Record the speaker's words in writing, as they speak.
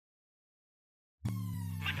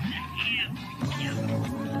Calling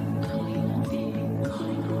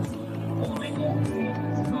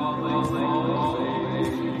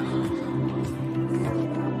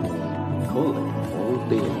all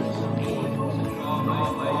beings.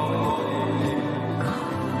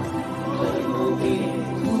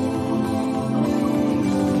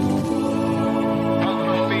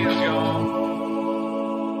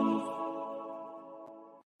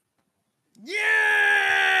 Yeah!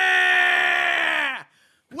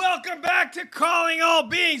 Welcome back to Calling All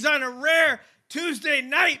Beings on a rare Tuesday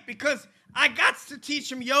night because I got to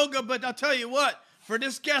teach him yoga, but I'll tell you what, for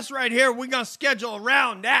this guest right here, we're going to schedule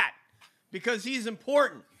around that because he's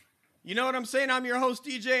important. You know what I'm saying? I'm your host,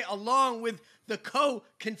 DJ, along with the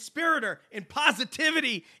co-conspirator in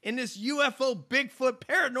positivity in this UFO Bigfoot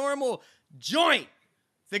paranormal joint.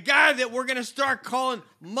 The guy that we're going to start calling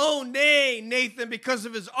Monet Nathan because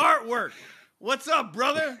of his artwork. What's up,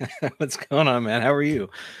 brother? What's going on, man? How are you?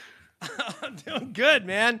 I'm doing good,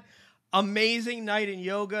 man. Amazing night in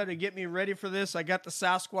yoga to get me ready for this. I got the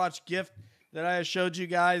Sasquatch gift that I showed you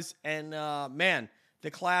guys. And, man,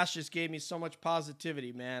 the class just gave me so much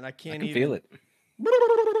positivity, man. I can feel it.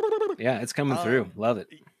 Yeah, it's coming through. Love it.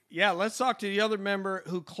 Yeah, let's talk to the other member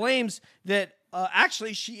who claims that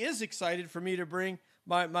actually she is excited for me to bring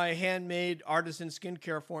my handmade artisan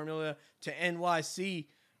skincare formula to NYC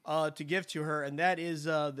to give to her, and that is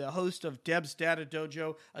the host of Deb's Data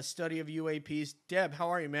Dojo, a study of UAPs. Deb, how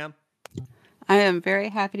are you, ma'am? I am very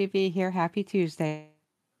happy to be here. Happy Tuesday,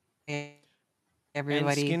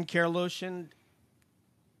 everybody. And skincare lotion.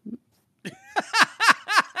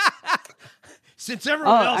 Since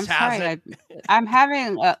everyone else has it. I'm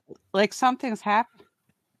having like something's happened.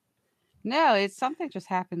 No, it's something just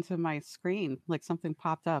happened to my screen. Like something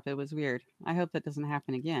popped up. It was weird. I hope that doesn't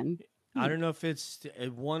happen again. I don't know if it's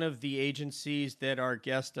one of the agencies that our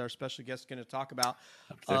special guest, is going to talk about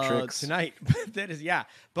tonight. That is, yeah.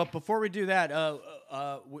 But before we do that,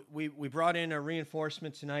 we brought in a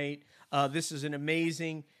reinforcement tonight. This is an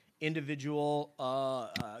amazing individual,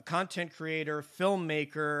 content creator,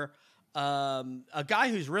 filmmaker, a guy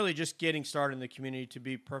who's really just getting started in the community, to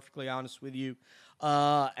be perfectly honest with you.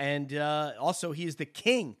 And also, he's the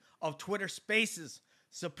king of Twitter Spaces.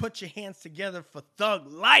 So put your hands together for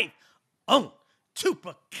Thug Life.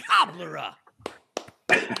 Chupacabra.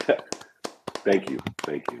 Thank you.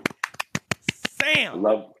 Sam.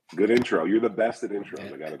 Love good intro. You're the best at intros.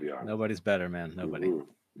 Yeah. I gotta be honest. Nobody's better, man. Nobody.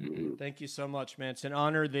 Mm-hmm. Thank you so much, man. It's an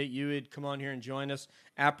honor that you would come on here and join us,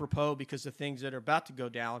 apropos because of things that are about to go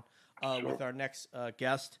down with our next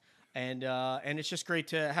guest. And it's just great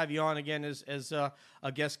to have you on again as a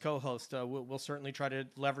guest co-host. We'll certainly try to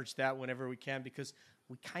leverage that whenever we can because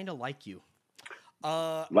we kind of like you.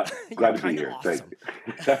 Glad to be here. Awesome.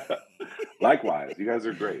 Thank you. Likewise, you guys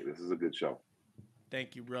are great. This is a good show.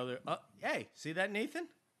 Thank you, brother. Hey, see that, Nathan?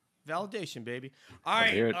 Validation, baby. All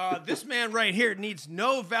right, this man right here needs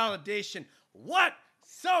no validation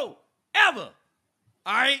whatsoever.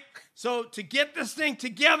 All right, so to get this thing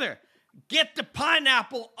together, get the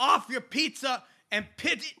pineapple off your pizza and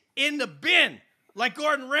put it in the bin, like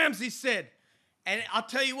Gordon Ramsay said. And I'll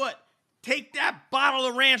tell you what, take that bottle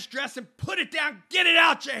of ranch dressing, put it down, get it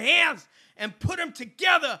out your hands, and put them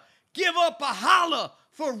together. Give up a holla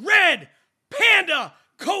for Red Panda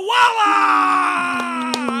Koala!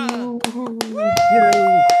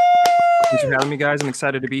 Thanks for having me, guys. I'm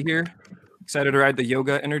excited to be here. Excited to ride the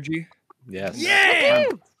yoga energy. Yes. Yeah!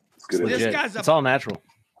 This guy's it's all natural.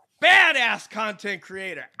 Badass content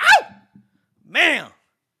creator. Ow! Man.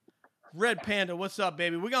 Red Panda, what's up,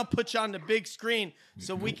 baby? We're going to put you on the big screen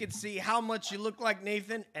so we can see how much you look like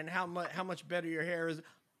Nathan and how much better your hair is.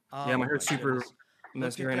 Yeah, my hair's super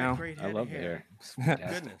messy right now. I love the hair.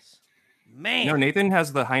 Goodness. Man. No, Nathan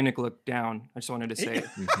has the Heineck look down. I just wanted to say it.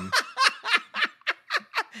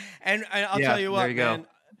 And I'll tell you what, there you man.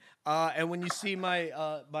 And when you see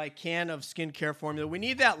my my can of skincare formula, we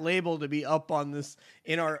need that label to be up on this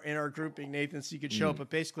in our grouping, Nathan, so you could show it. But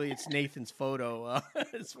basically, it's Nathan's photo.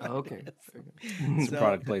 Okay. It's a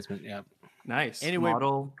product placement. Yeah. Nice. Anyway,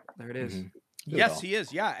 model. There it is. Yes, he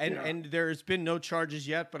is. Yeah, and there's been no charges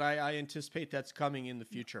yet, but I anticipate that's coming in the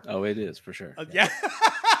future. Oh, it is for sure. Yeah.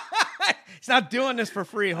 He's not doing this for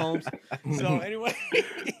free, Holmes. So anyway,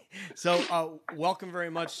 welcome very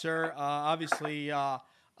much, sir. Obviously,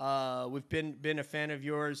 we've been a fan of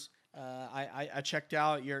yours. I checked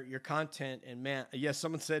out your content, and man, yes,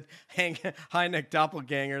 someone said high neck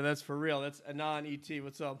doppelganger. That's for real. That's Anon ET.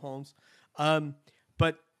 What's up, Holmes?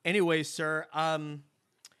 But anyway, sir,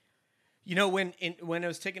 you know, when I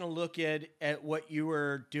was taking a look at what you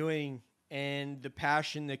were doing and the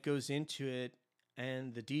passion that goes into it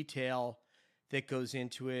and the detail, that goes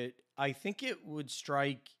into it. I think it would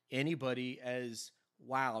strike anybody as,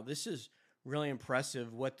 wow, this is really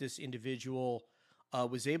impressive what this individual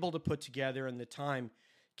was able to put together in the time.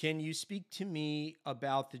 Can you speak to me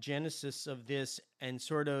about the genesis of this and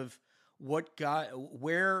sort of what got,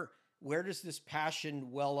 where does this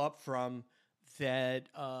passion well up from that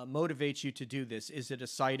motivates you to do this? Is it a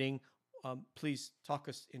sighting? Please talk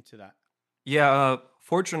us into that. Yeah,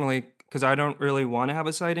 fortunately, because I don't really want to have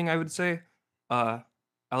a sighting, I would say. At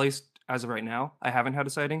least as of right now, I haven't had a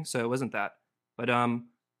sighting, so it wasn't that. But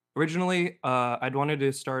originally, I'd wanted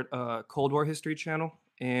to start a Cold War history channel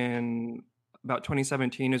in about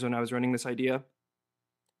 2017 is when I was running this idea.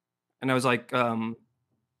 And I was like,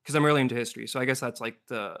 because I'm really into history, so I guess that's like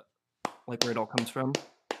where it all comes from.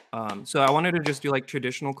 So I wanted to just do like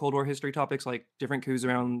traditional Cold War history topics, like different coups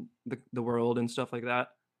around the world and stuff like that.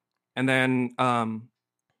 And then when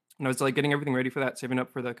I was like getting everything ready for that, saving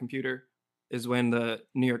up for the computer, is when the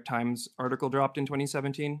New York Times article dropped in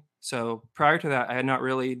 2017. So prior to that, I had not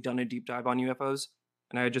really done a deep dive on UFOs,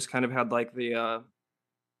 and I just kind of had like the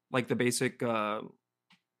basic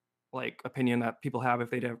like opinion that people have if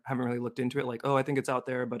they haven't really looked into it, like, oh, I think it's out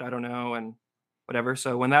there, but I don't know, and whatever.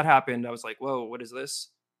 So when that happened, I was like, whoa, what is this?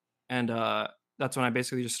 And that's when I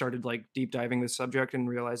basically just started like deep diving this subject and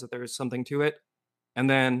realized that there was something to it. And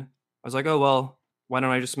then I was like, oh, well, why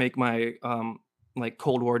don't I just make my like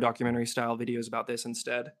Cold War documentary style videos about this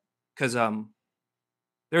instead? Because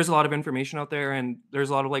there's a lot of information out there, and there's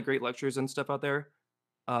a lot of like great lectures and stuff out there.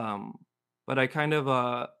 But I kind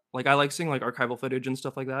of like I like seeing like archival footage and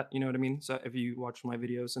stuff like that. You know what I mean? So if you watch my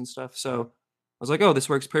videos and stuff, so I was like, oh, this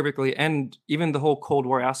works perfectly. And even the whole Cold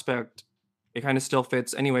War aspect, it kind of still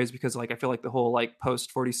fits anyways, because like I feel like the whole like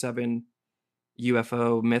post 47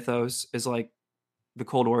 UFO mythos is like the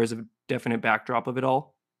Cold War is a definite backdrop of it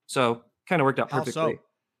all. So kind of worked out perfectly.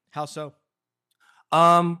 How so?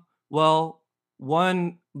 Well,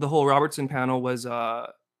 one, the whole Robertson panel was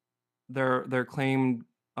their claimed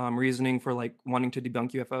reasoning for like wanting to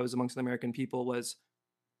debunk UFOs amongst the American people was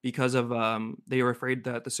because of they were afraid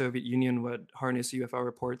that the Soviet Union would harness UFO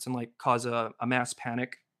reports and like cause a mass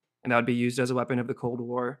panic, and that would be used as a weapon of the Cold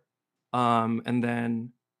War. And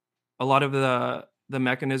then a lot of the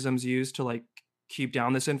mechanisms used to like keep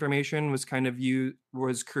down this information was kind of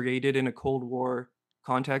was created in a Cold War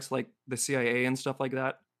context, like the CIA and stuff like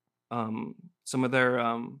that. Some of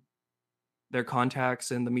their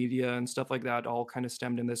contacts in the media and stuff like that all kind of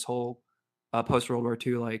stemmed in this whole post World War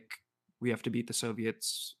II, like we have to beat the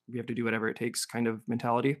Soviets, we have to do whatever it takes kind of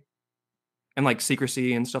mentality, and like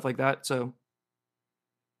secrecy and stuff like that. So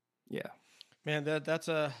yeah, man, that's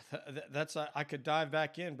I could dive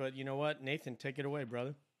back in, but you know what, Nathan, take it away,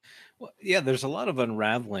 brother. Well, yeah, there's a lot of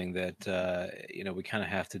unraveling that we kind of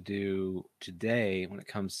have to do today when it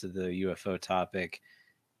comes to the UFO topic,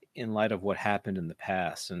 in light of what happened in the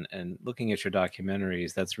past. And looking at your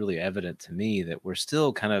documentaries, that's really evident to me that we're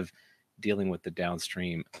still kind of dealing with the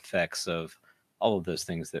downstream effects of all of those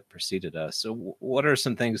things that preceded us. So what are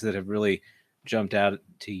some things that have really jumped out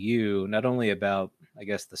to you, not only about, I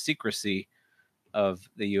guess, the secrecy of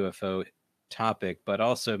the UFO topic, but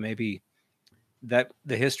also maybe that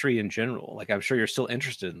the history in general? Like, I'm sure you're still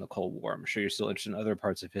interested in the Cold War. I'm sure you're still interested in other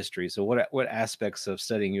parts of history. So what aspects of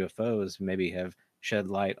studying UFOs maybe have shed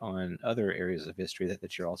light on other areas of history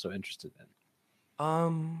that you're also interested in?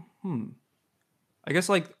 I guess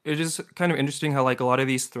like it's just kind of interesting how like a lot of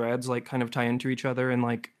these threads like kind of tie into each other, and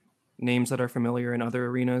like names that are familiar in other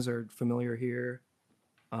arenas are familiar here.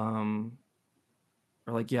 Or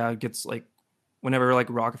like, yeah, it gets like whenever like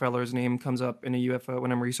Rockefeller's name comes up in a UFO,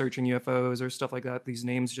 when I'm researching UFOs or stuff like that, these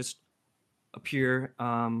names just appear.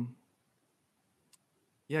 Yeah,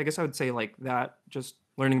 I guess I would say like that, just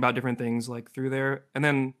learning about different things like through there. And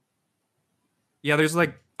then yeah, there's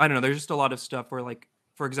like, I don't know, there's just a lot of stuff where like,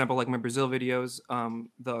 for example, like my Brazil videos,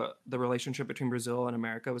 the relationship between Brazil and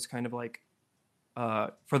America was kind of like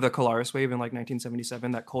for the Colares wave in like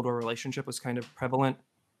 1977, that Cold War relationship was kind of prevalent,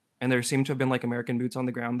 and there seemed to have been like American boots on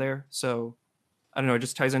the ground there. So I don't know, it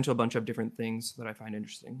just ties into a bunch of different things that I find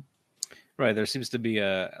interesting. Right. There seems to be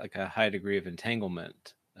a high degree of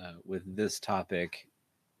entanglement with this topic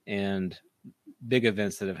and big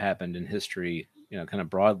events that have happened in history, kind of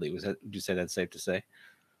broadly. Would you say that's safe to say?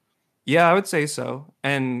 Yeah, I would say so.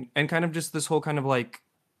 And kind of just this whole kind of like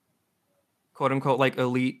quote unquote like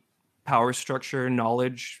elite power structure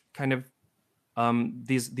knowledge kind of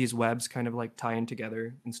these webs kind of like tie in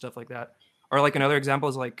together and stuff like that. Or like another example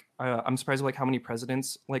is like I'm surprised like how many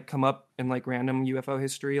presidents like come up in like random UFO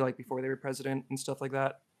history like before they were president and stuff like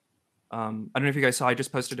that. I don't know if you guys saw, I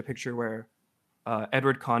just posted a picture where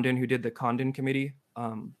Edward Condon, who did the Condon Committee,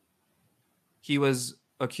 he was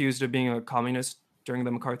accused of being a communist during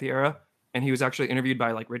the McCarthy era, and he was actually interviewed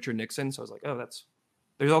by like Richard Nixon. So I was like, oh,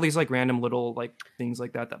 there's all these like random little like things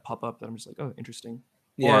like that pop up that I'm just like, oh, interesting.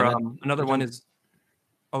 Yeah, or another one is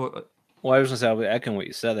well, I was gonna say, I'll echoing what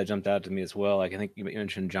you said. That jumped out to me as well. Like I think you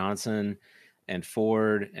mentioned Johnson and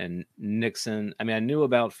Ford and Nixon. I mean, I knew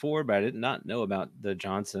about Ford, but I did not know about the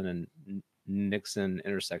Johnson and Nixon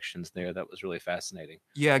intersections there. That was really fascinating.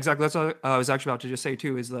 Yeah, exactly. That's what I was actually about to just say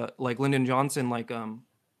too. Is that like Lyndon Johnson, like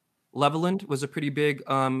Leveland was a pretty big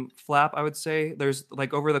flap, I would say. There's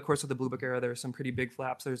like over the course of the Blue Book era, there's some pretty big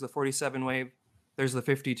flaps. There's the 47 wave, there's the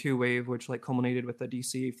 52 wave, which like culminated with the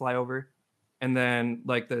DC flyover. And then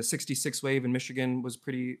like the 66 wave in Michigan was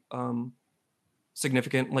pretty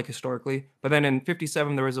significant, like historically. But then in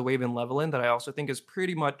 57, there was a wave in Leveland that I also think is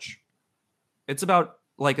pretty much, it's about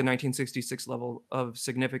like a 1966 level of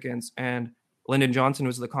significance. And Lyndon Johnson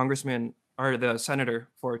was the congressman or the senator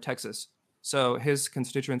for Texas. So his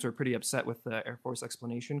constituents were pretty upset with the Air Force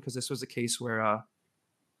explanation because this was a case where I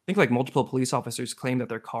think like multiple police officers claimed that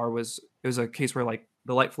their car it was a case where like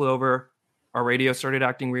the light flew over, our radio started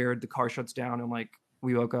acting weird, the car shuts down, and like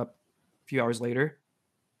we woke up a few hours later.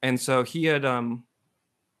 And so he had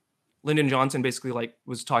Lyndon Johnson basically like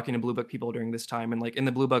was talking to Blue Book people during this time, and like in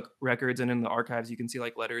the Blue Book records and in the archives, you can see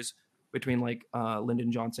like letters between like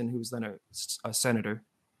Lyndon Johnson, who was then a senator.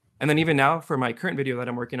 And then even now for my current video that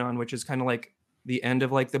I'm working on, which is kind of like the end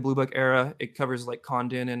of like the Blue Book era, it covers like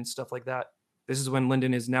Condon and stuff like that. This is when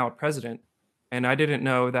Lyndon is now president. And I didn't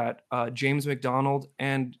know that James McDonald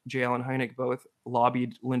and J. Allen Hynek both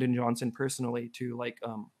lobbied Lyndon Johnson personally to like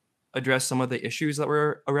address some of the issues that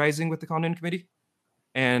were arising with the Condon Committee.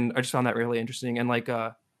 And I just found that really interesting. And like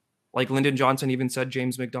Lyndon Johnson even said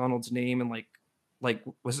James McDonald's name and like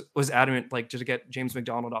was adamant like to get James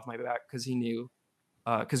McDonald off my back because he knew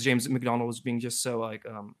because James McDonald was being just so like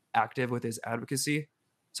active with his advocacy.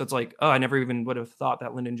 So it's like, oh, I never even would have thought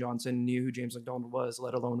that Lyndon Johnson knew who James McDonald was,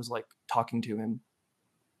 let alone was like talking to him.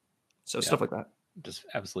 So stuff like that. Just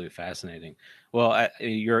absolutely fascinating. Well,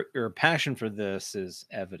 your passion for this is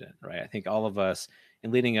evident, right? I think all of us,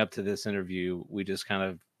 in leading up to this interview, we just kind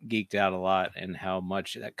of geeked out a lot and how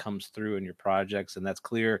much that comes through in your projects, and that's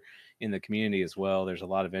clear in the community as well. There's a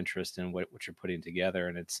lot of interest in what you're putting together,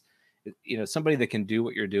 and it's somebody that can do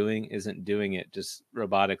what you're doing isn't doing it just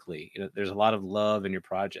robotically. There's a lot of love in your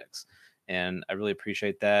projects, and I really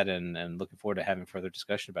appreciate that, and looking forward to having further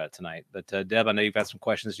discussion about it tonight. But Deb, I know you've got some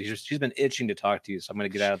questions. She's been itching to talk to you, so I'm going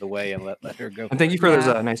to get out of the way and let her go. And thank you for those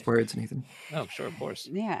nice words, Nathan. Oh, sure, of course.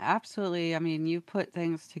 Yeah, absolutely. I mean, you put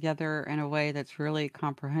things together in a way that's really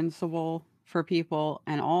comprehensible for people,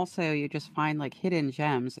 and also you just find like hidden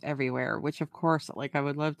gems everywhere, which of course, like I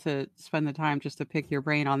would love to spend the time just to pick your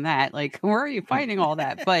brain on that. Like, where are you finding all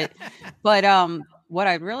that? But what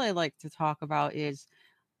I'd really like to talk about is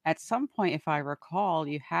at some point, if I recall,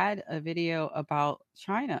 you had a video about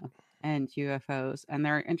China and UFOs and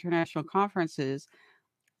their international conferences,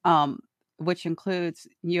 which includes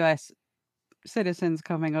US citizens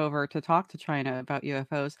coming over to talk to China about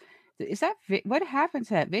UFOs. Is that what happened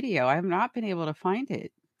to that video? I have not been able to find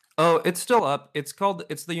it. Oh, it's still up. It's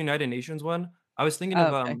the United Nations one. I was thinking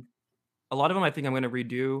of a lot of them. I think I'm going to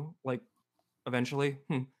redo like eventually.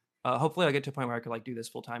 Hopefully I'll get to a point where I could like do this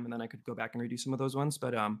full time and then I could go back and redo some of those ones.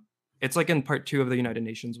 But it's like in part 2 of the United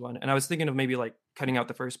Nations one. And I was thinking of maybe like cutting out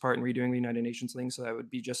the first part and redoing the United Nations thing. So that would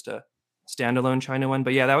be just a standalone China one.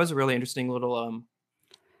 But yeah, that was a really interesting little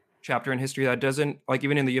chapter in history that doesn't like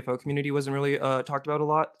even in the UFO community wasn't really talked about a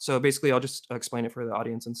lot. So basically I'll just explain it for the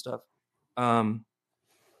audience and stuff.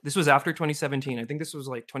 This was after 2017. I think this was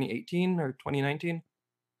like 2018 or 2019.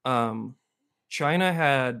 China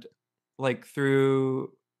had like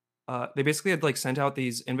through they basically had like sent out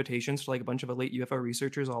these invitations to like a bunch of elite UFO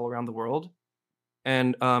researchers all around the world.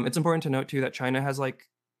 And it's important to note too that China has like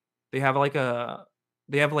they have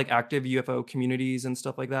active UFO communities and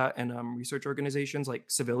stuff like that, and research organizations like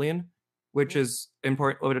civilian, which is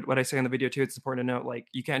important. What I say in the video too, it's important to note like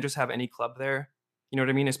you can't just have any club there. You know what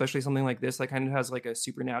I mean? Especially something like this that kind of has like a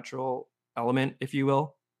supernatural element, if you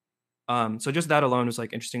will. So just that alone was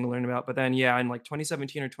like interesting to learn about. But then yeah, in like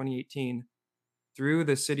 2017 or 2018, through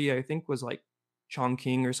the city, I think was like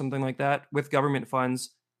Chongqing or something like that, with government funds,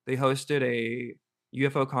 they hosted a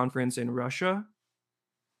UFO conference in Russia.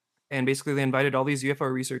 And basically they invited all these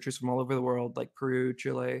UFO researchers from all over the world, like Peru,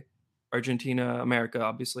 Chile, Argentina, America,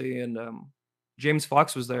 obviously. And James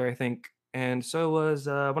Fox was there, I think. And so was,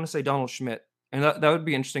 I want to say Donald Schmidt. And that would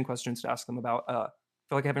be interesting questions to ask them about. I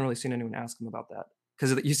feel like I haven't really seen anyone ask them about that.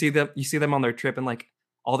 Because you see them on their trip and like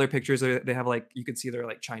all their pictures, they have like, you could see their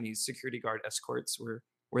like Chinese security guard escorts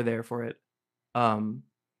were there for it.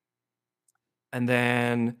 And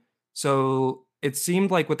then, so it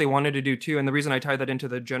seemed like what they wanted to do too, and the reason I tied that into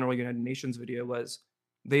the general United Nations video was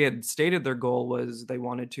they had stated their goal was they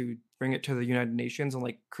wanted to bring it to the United Nations and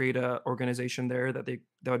like create a organization there that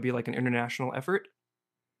would be like an international effort.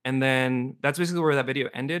 And then that's basically where that video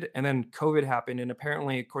ended. And then COVID happened, and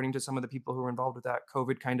apparently, according to some of the people who were involved with that,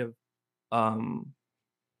 COVID kind of um,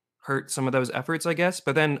 hurt some of those efforts, I guess.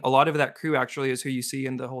 But then a lot of that crew actually is who you see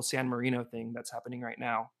in the whole San Marino thing that's happening right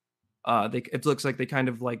now. It looks like they kind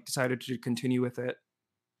of like decided to continue with it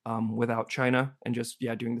without China and just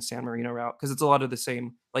doing the San Marino route because it's a lot of the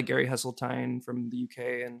same, like Gary Hesseltine from the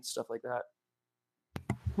UK and stuff like that.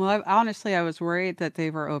 Well, honestly, I was worried that they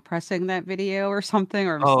were oppressing that video or something,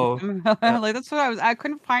 or Oh, like that's what I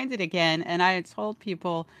couldn't find it again, and I had told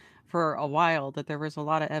people for a while that there was a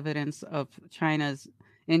lot of evidence of China's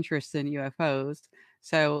interest in UFOs.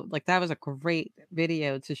 So, like, that was a great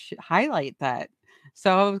video to highlight that.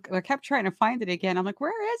 So I kept trying to find it again. I'm like,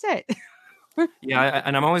 where is it?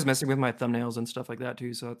 and I'm always messing with my thumbnails and stuff like that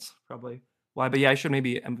too. So that's probably why. But I should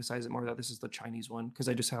maybe emphasize it more that this is the Chinese one because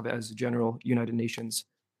I just have it as general United Nations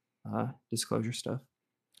disclosure stuff.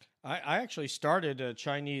 I actually started a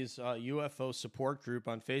Chinese UFO support group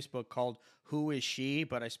on Facebook called Who Is She,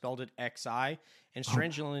 but I spelled it XI. And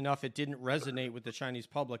strangely enough, it didn't resonate with the Chinese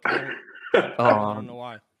public. I don't know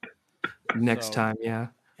why. Next time, yeah.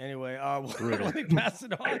 Anyway, let me pass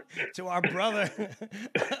it on to our brother,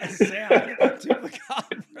 Sam.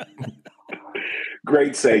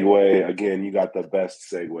 Great segue. Again, you got the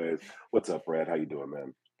best segues. What's up, Brad? How you doing,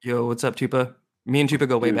 man? Yo, what's up, Tupa? Me and Tupa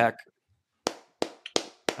go way back.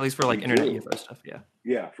 At least for like internet UFO stuff, yeah.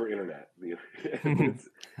 Yeah, for internet.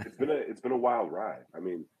 It's been a wild ride. I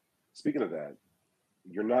mean, speaking of that,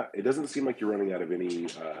 it doesn't seem like you're running out of any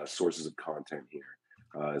sources of content here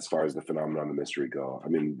as far as the phenomenon, the mystery go. I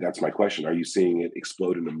mean, that's my question. Are you seeing it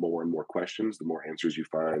explode into more and more questions? The more answers you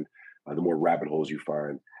find, the more rabbit holes you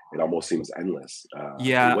find. It almost seems endless.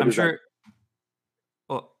 I'm sure.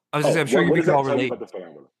 Well, I was I'm sure you can all relate. About the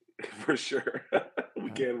phenomenon? For sure,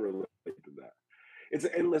 we can relate to that. It's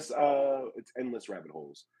endless rabbit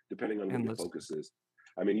holes, depending on what your focus is.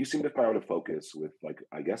 I mean, you seem to find a focus with, like,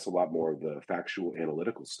 I guess a lot more of the factual,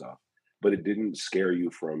 analytical stuff, but it didn't scare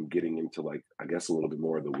you from getting into, like, I guess a little bit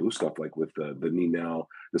more of the woo stuff, like with the Ninel,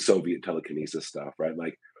 the Soviet telekinesis stuff, right?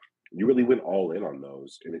 Like, you really went all in on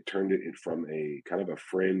those, and it turned it from a kind of a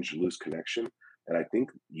fringe, loose connection. And I think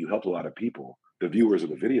you helped a lot of people, the viewers of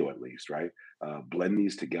the video at least, right? Blend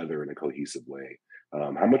these together in a cohesive way.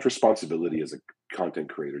 How much responsibility as a content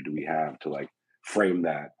creator do we have to like frame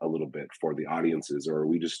that a little bit for the audiences, or are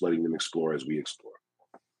we just letting them explore as we explore?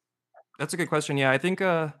 That's a good question. Yeah, I think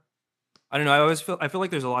I don't know. I feel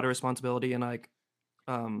like there's a lot of responsibility, and like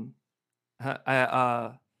I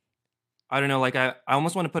don't know. Like I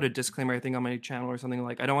almost want to put a disclaimer, I think, on my channel or something.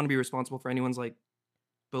 Like I don't want to be responsible for anyone's like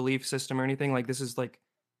belief system or anything. Like this is like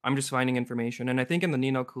I'm just finding information. And I think in the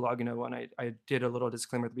Nino Kulagina one, I did a little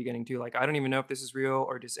disclaimer at the beginning too. Like I don't even know if this is real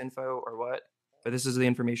or disinfo or what, but this is the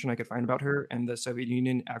information I could find about her. And the Soviet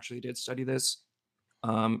Union actually did study this,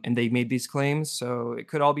 and they made these claims. So it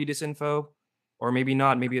could all be disinfo, or maybe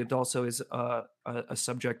not. Maybe it also is a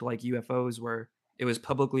subject like UFOs where it was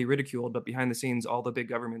publicly ridiculed, but behind the scenes, all the big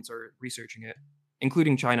governments are researching it,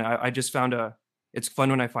 including China. I just found it's fun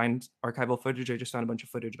when I find archival footage. I just found a bunch of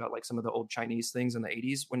footage about like some of the old Chinese things in the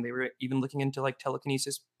 80s when they were even looking into like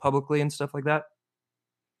telekinesis publicly and stuff like that.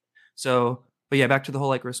 So, but yeah, back to the whole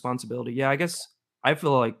like responsibility. Yeah, I guess I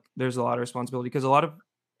feel like there's a lot of responsibility because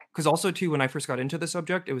also too, when I first got into the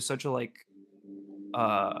subject, it was such a like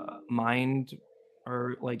mind,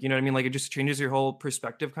 or like, you know what I mean? Like it just changes your whole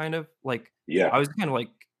perspective kind of. Like, yeah, I was kind of like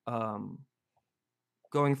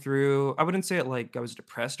going through, I wouldn't say it like I was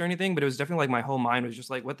depressed or anything, but it was definitely like my whole mind was just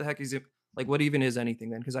like, what the heck is it? Like, what even is anything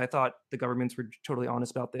then? Because I thought the governments were totally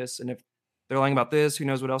honest about this. And if they're lying about this, who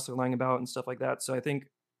knows what else they're lying about and stuff like that. So I think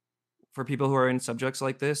for people who are in subjects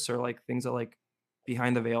like this, or like things that like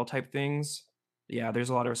behind the veil type things, yeah, there's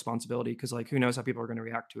a lot of responsibility because like who knows how people are going to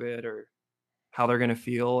react to it or how they're going to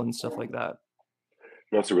feel and stuff like that.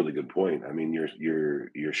 That's a really good point. I mean,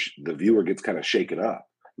 the viewer gets kind of shaken up,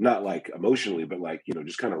 not like emotionally, but like, you know,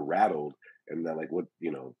 just kind of rattled. And then like, what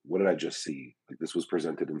did I just see? Like this was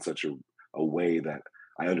presented in such a way that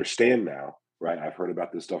I understand now, right? I've heard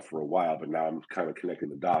about this stuff for a while, but now I'm kind of connecting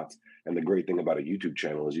the dots. And the great thing about a YouTube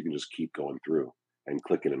channel is you can just keep going through and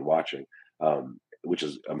clicking and watching, which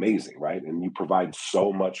is amazing, right? And you provide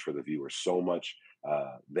so much for the viewer, so much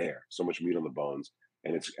so much meat on the bones,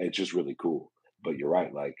 and it's just really cool. But you're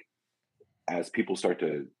right, like as people start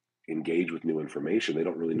to engage with new information, they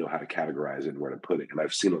don't really know how to categorize it and where to put it. And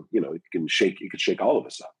I've seen, it could shake all of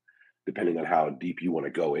us up, depending on how deep you want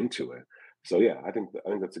to go into it. So yeah, I think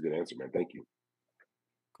that's a good answer, man. Thank you.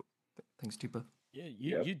 Cool. Thanks, Tupa.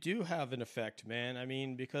 Yeah, you do have an effect, man. I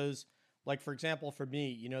mean, because like for example, for me,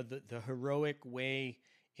 you know, the heroic way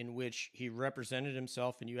in which he represented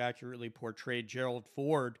himself and you accurately portrayed Gerald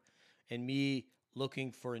Ford and me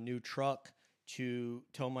looking for a new truck to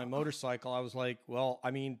tow my motorcycle, I was like, well,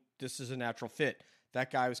 I mean, this is a natural fit.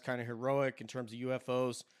 That guy was kind of heroic in terms of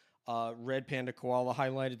UFOs. Red Panda Koala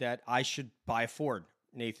highlighted that I should buy a Ford,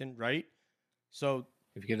 Nathan, right? So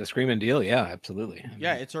if you get a screaming deal, yeah, absolutely.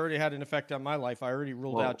 Yeah, it's already had an effect on my life. I already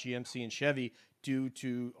ruled out GMC and Chevy due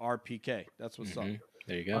to RPK. That's what's up.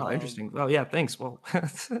 There you go. Oh, interesting. Oh, yeah, thanks. Well,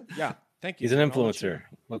 yeah, thank you. He's an influencer.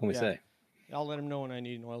 What can we say? I'll let him know when I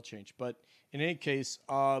need an oil change. But in any case,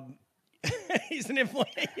 he's an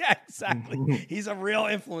influencer. Yeah, exactly. He's a real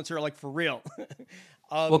influencer, like for real.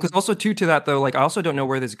 Well, because also too to that though, like I also don't know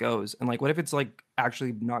where this goes, and like what if it's like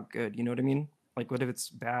actually not good? You know what I mean? Like what if it's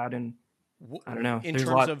bad and I don't know. In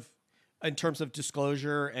terms of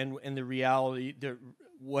disclosure and the reality,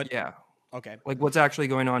 Yeah. Okay. Like what's actually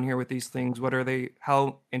going on here with these things? What are they?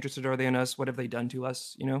 How interested are they in us? What have they done to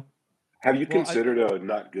us? You know? Have you considered a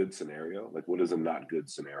not good scenario? Like, what is a not good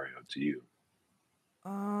scenario to you?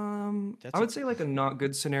 I would say like a not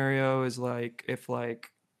good scenario is like if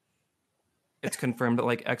like it's confirmed that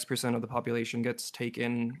like X% of the population gets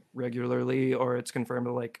taken regularly, or it's confirmed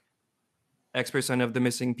that like X% of the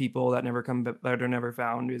missing people that are never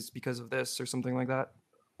found is because of this or something like that.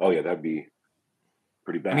 Oh yeah, that'd be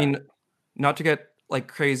pretty bad. I mean, not to get like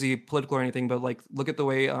crazy political or anything, but like look at the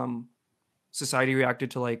way society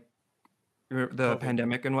reacted to like the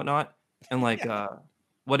pandemic and whatnot, and like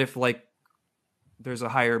what if like there's a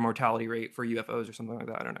higher mortality rate for UFOs or something like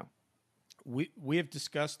that? I don't know. We have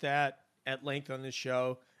discussed that at length on this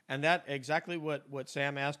show, and that exactly what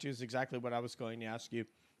Sam asked you is exactly what I was going to ask you.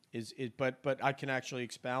 But I can actually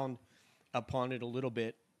expound upon it a little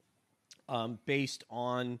bit based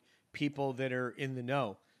on people that are in the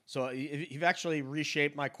know. So you've actually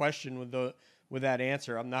reshaped my question with that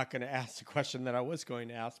answer. I'm not going to ask the question that I was going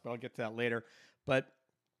to ask, but I'll get to that later. But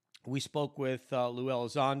we spoke with Lou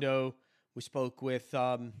Elizondo. We spoke with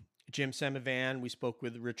Jim Semivan. We spoke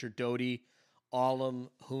with Richard Doty, all of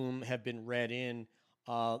whom have been read in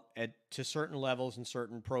to certain levels in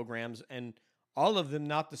certain programs, and all of them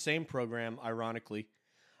not the same program, ironically.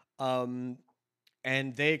 And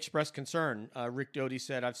they expressed concern. Rick Doty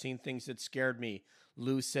said, "I've seen things that scared me."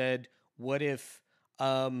 Lou said, what if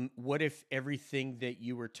everything that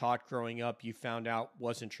you were taught growing up you found out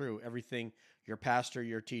wasn't true? Everything your pastor,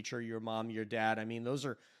 your teacher, your mom, your dad. I mean, those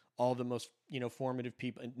are all the most, formative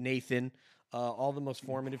people. Nathan, all the most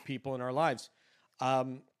formative people in our lives.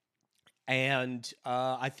 And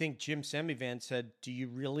I think Jim Semivan said, do you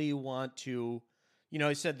really want to,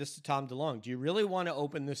 he said this to Tom DeLonge, do you really want to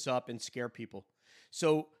open this up and scare people?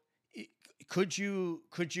 So could you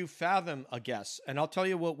fathom a guess? And I'll tell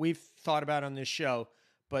you what we've thought about on this show,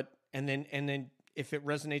 and then if it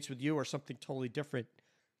resonates with you or something totally different.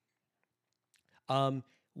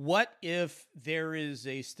 What if there is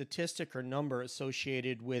a statistic or number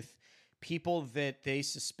associated with people that they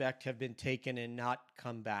suspect have been taken and not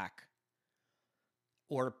come back?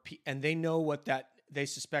 And they know what they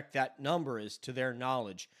suspect that number is to their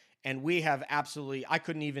knowledge. And we have absolutely, I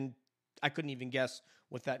couldn't even guess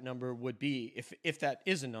what that number would be if that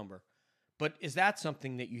is a number. But is that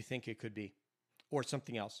something that you think it could be, or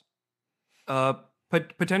something else?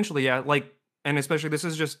 Potentially, yeah. Like, and especially this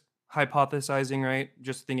is just hypothesizing, right?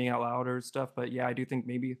 Just thinking out loud or stuff. But yeah, I do think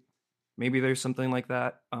maybe there's something like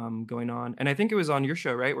that going on. And I think it was on your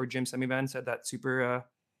show, right, where Jim Semivan said that super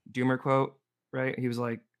doomer quote, right? He was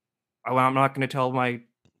like, I'm not going to tell my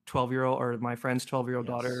 12-year-old or my friend's 12-year-old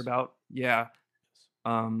daughter about, yeah.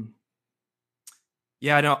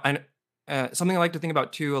 Yeah, I know. And something I like to think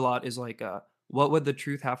about too a lot is like, what would the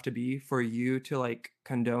truth have to be for you to like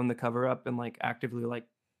condone the cover up and like actively like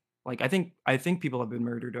I think people have been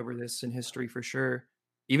murdered over this in history for sure.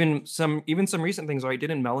 Even some recent things, right?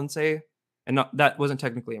 Didn't Mellon say, and that wasn't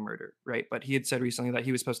technically a murder, right? But he had said recently that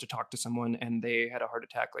he was supposed to talk to someone and they had a heart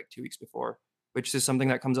attack like 2 weeks before, which is something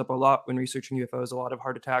that comes up a lot when researching UFOs. A lot of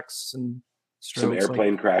heart attacks and strokes, some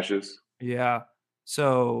airplane crashes. Yeah.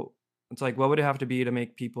 So it's like, what would it have to be to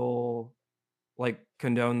make people like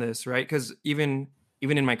condone this, right? Because even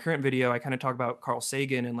in my current video, I kind of talk about Carl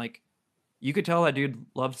Sagan, and like you could tell that dude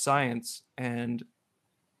loved science. And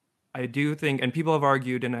I do think, and people have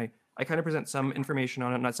argued, and I kind of present some information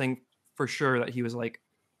on it. I'm not saying for sure that he was like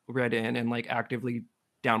read in and like actively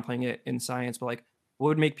downplaying it in science, but like what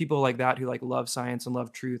would make people like that who like love science and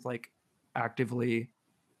love truth like actively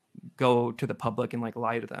go to the public and like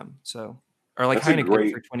lie to them. So, or like That's a Heineken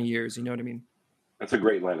great for 20 years, you know what I mean? That's a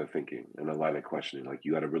great line of thinking and a line of questioning. Like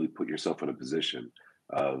you got to really put yourself in a position.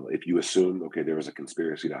 If you assume, okay, there was a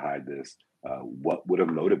conspiracy to hide this, what would have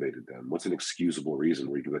motivated them? What's an excusable reason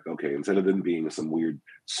where you can be like, okay, instead of them being some weird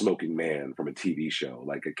smoking man from a TV show,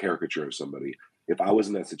 like a caricature of somebody, if I was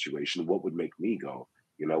in that situation, what would make me go,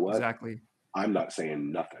 you know what? Exactly. I'm not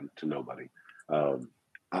saying nothing to nobody. Um,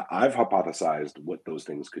 I've hypothesized what those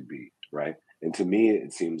things could be, right? And to me,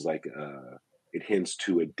 it seems like it hints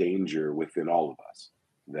to a danger within all of us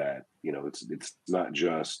that it's not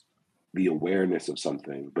just the awareness of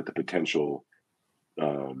something, but the potential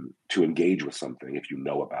to engage with something if you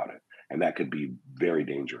know about it, and that could be very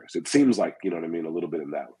dangerous. It seems like you know what I mean, a little bit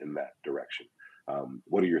in that direction.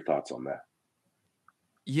 What are your thoughts on that?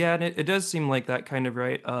 Yeah, and it does seem like that kind of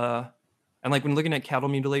right. And like when looking at cattle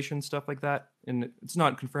mutilation stuff like that, and it's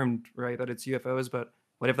not confirmed right that it's UFOs, but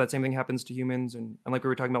what if that same thing happens to humans? And like we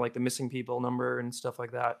were talking about like the missing people number and stuff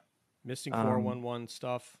like that. Missing 411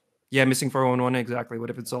 stuff. Yeah, missing 411, exactly. What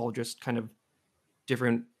if it's all just kind of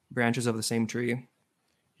different branches of the same tree?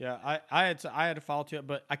 Yeah, I had to follow to it,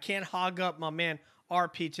 but I can't hog up my man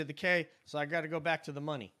RP to the K, so I got to go back to the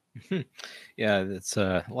money. Yeah, it's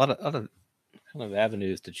a lot of kind of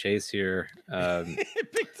avenues to chase here.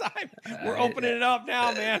 Big time. We're opening it up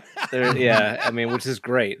now, man. Yeah, I mean, which is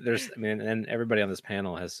great. And everybody on this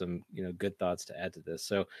panel has some, good thoughts to add to this.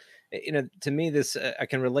 So, to me, this I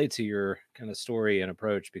can relate to your kind of story and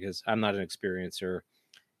approach because I'm not an experiencer.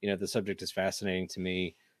 The subject is fascinating to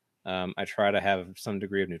me. I try to have some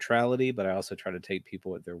degree of neutrality, but I also try to take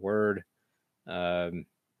people at their word.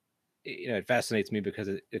 It fascinates me because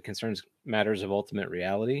it concerns matters of ultimate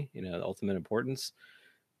reality, ultimate importance,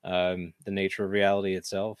 the nature of reality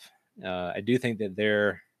itself. I do think that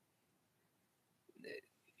the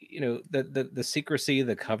secrecy,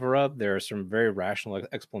 the cover up, there are some very rational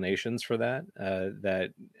explanations for that.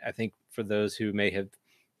 That I think for those who may have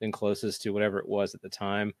been closest to whatever it was at the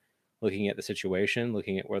time, looking at the situation,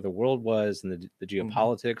 looking at where the world was and the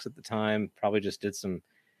geopolitics at the time, probably just did some,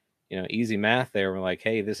 easy math there. We're like,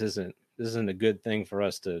 hey, this isn't a good thing for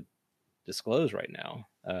us to disclose right now.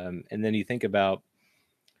 And then you think about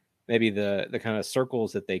maybe the kind of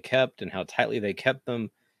circles that they kept and how tightly they kept them,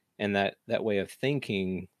 and that way of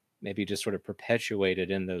thinking maybe just sort of perpetuated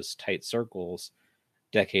in those tight circles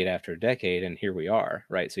decade after decade, and here we are,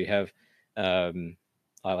 right? So you have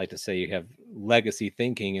I like to say you have legacy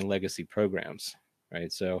thinking and legacy programs,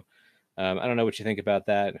 right? So I don't know what you think about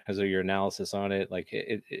that because of your analysis on it. Like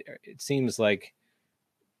it seems like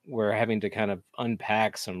we're having to kind of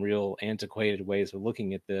unpack some real antiquated ways of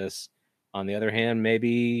looking at this. On the other hand,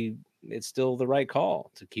 maybe it's still the right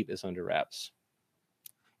call to keep this under wraps.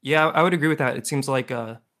 Yeah, I would agree with that. It seems like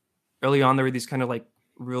early on there were these kind of like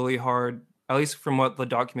really hard, at least from what the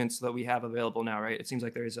documents that we have available now, right? It seems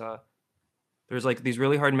like there's like these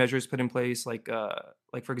really hard measures put in place, like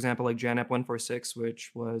for example, like JANAP 146,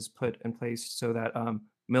 which was put in place so that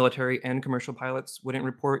military and commercial pilots wouldn't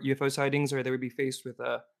report UFO sightings, or they would be faced with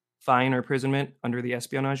a fine or imprisonment under the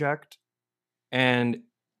Espionage Act. And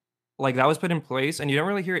like that was put in place, and you don't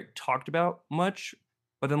really hear it talked about much.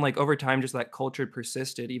 But then like over time, just that culture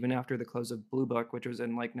persisted even after the close of Blue Book, which was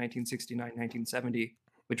in like 1969, 1970,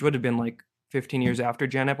 which would have been like 15 years after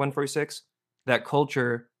JANAP 146. That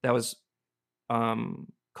culture that was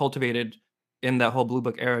cultivated in that whole Blue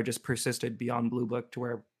Book era just persisted beyond Blue Book to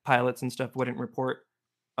where pilots and stuff wouldn't report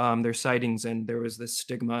their sightings, and there was this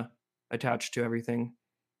stigma attached to everything.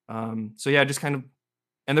 So yeah, just kind of,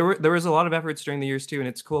 and there was a lot of efforts during the years too, and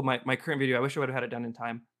it's cool. My current video, I wish I would have had it done in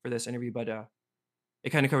time for this interview, but it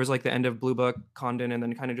kind of covers like the end of Blue Book, Condon, and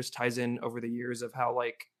then kind of just ties in over the years of how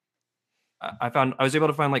like I was able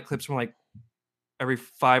to find like clips from like every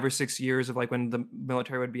 5 or 6 years of like when the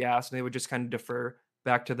military would be asked, and they would just kind of defer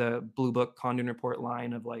back to the Blue Book Condon report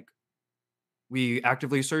line of like, we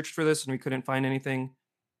actively searched for this and we couldn't find anything.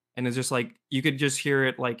 And it's just like, you could just hear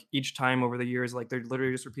it like each time over the years, like they're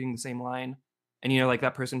literally just repeating the same line. And, like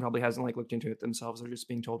that person probably hasn't like looked into it themselves. They're just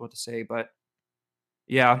being told what to say. But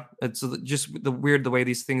yeah, it's just the way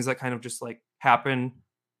these things that kind of just like happen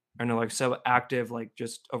are like so active, like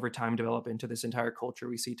just over time develop into this entire culture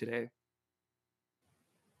we see today.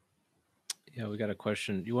 Yeah, we got a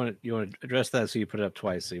question. You want to address that? So you put it up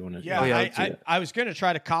twice. So you want to? Yeah, I was going to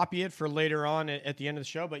try to copy it for later on at the end of the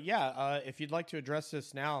show, but yeah, if you'd like to address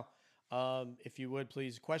this now, if you would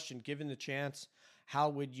please. Question: given the chance, how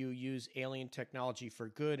would you use alien technology for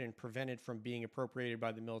good and prevent it from being appropriated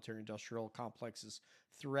by the military-industrial complex's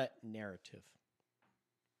threat narrative?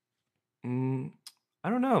 I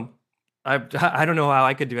don't know. I don't know how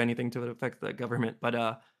I could do anything to affect the government,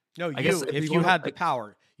 but No, I guess if you you wanna, had the like,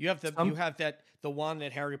 power, you have some the one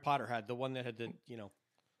that Harry Potter had, the one that had the, you know.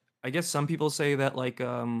 I guess some people say that, like,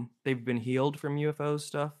 they've been healed from UFO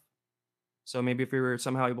stuff. So maybe if we were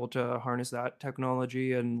somehow able to harness that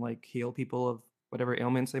technology and, like, heal people of whatever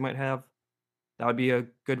ailments they might have, that would be a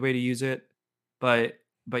good way to use it. But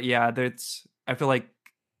yeah, that's I feel like,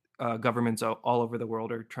 governments all over the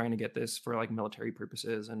world are trying to get this for, like, military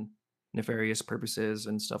purposes and nefarious purposes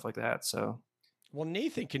and stuff like that, so Well,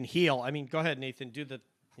 Nathan can heal. I mean, go ahead, Nathan. Do the,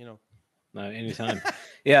 you know. Anytime.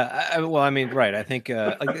 Yeah. Well, I mean, right. I think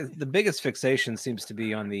like the biggest fixation seems to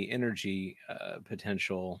be on the energy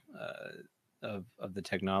potential of the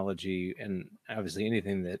technology, and obviously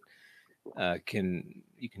anything that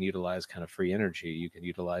you can utilize kind of free energy. You can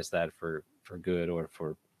utilize that for good or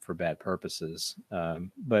for bad purposes.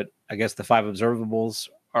 But I guess the five observables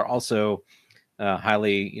are also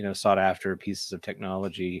highly sought after pieces of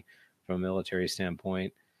technology from a military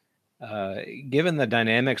standpoint. Given the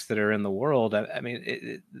dynamics that are in the world, I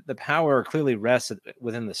mean, the power clearly rests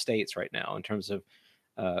within the states right now in terms of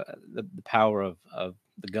the power of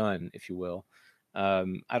the gun, if you will.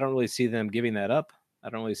 I don't really see them giving that up. I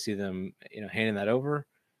don't really see them, handing that over.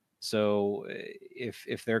 So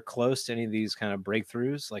if they're close to any of these kind of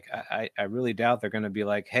breakthroughs, like I really doubt they're going to be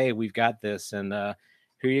like, hey, we've got this, and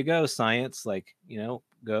here you go, science. Like,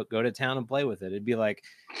 go to town and play with it. It'd be like,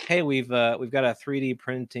 hey, we've got a 3D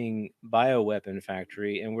printing bioweapon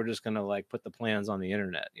factory, and we're just gonna like put the plans on the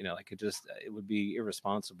internet. Like it would be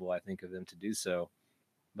irresponsible, I think, of them to do so.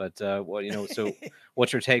 But so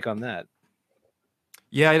what's your take on that?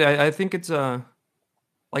 yeah, I think it's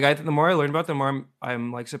like the more I learn about it, the more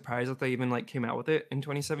I'm like surprised that they even like came out with it in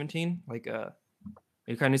 2017. Like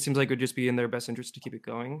it kind of seems like it would just be in their best interest to keep it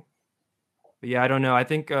going. But yeah, I don't know. I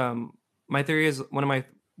think my theory is one of my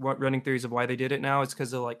running theories of why they did it now is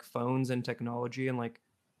because of like phones and technology and like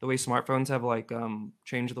the way smartphones have like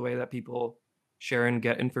changed the way that people share and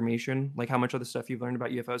get information. Like how much of the stuff you've learned about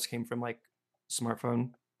UFOs came from like smartphone,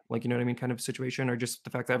 like, you know what I mean, kind of situation, or just the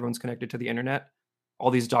fact that everyone's connected to the internet. All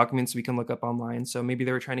these documents we can look up online. So maybe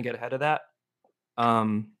they were trying to get ahead of that.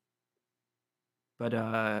 Um, but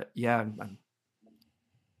yeah, I'm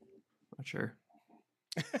not sure.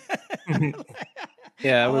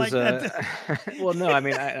 Yeah, I it was. like that. Well, no, I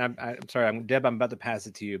mean, I'm sorry, Deb. I'm about to pass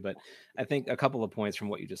it to you, but I think a couple of points from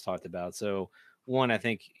what you just talked about. So, one, I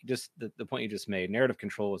think just the point you just made, narrative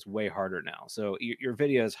control is way harder now. So, your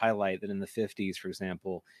videos highlight that in the 50s, for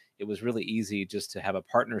example, it was really easy just to have a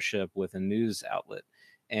partnership with a news outlet,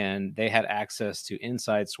 and they had access to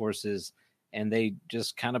inside sources, and they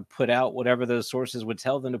just kind of put out whatever those sources would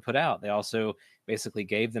tell them to put out. They also basically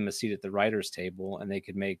gave them a seat at the writer's table, and they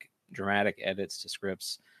could make dramatic edits to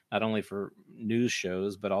scripts, not only for news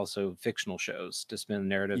shows but also fictional shows to spin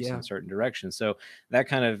narratives Yeah. in certain directions. So that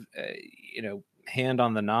kind of hand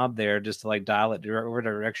on the knob there, just to like dial it whatever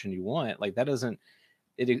direction you want, like that doesn't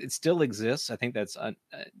it still exists. I think that's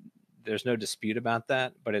there's no dispute about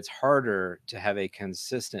that, but it's harder to have a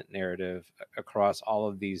consistent narrative across all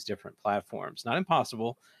of these different platforms. Not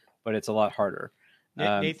impossible, but it's a lot harder.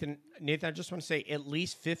 Nathan, I just want to say at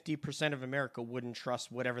least 50% of America wouldn't trust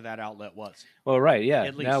whatever that outlet was. Well, right. Yeah.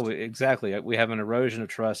 At least. No, exactly. We have an erosion of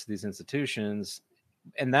trust in these institutions.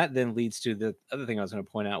 And that then leads to the other thing I was going to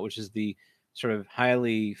point out, which is the sort of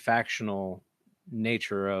highly factional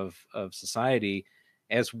nature of society,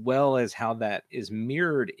 as well as how that is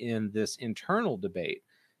mirrored in this internal debate.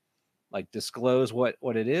 Like disclose what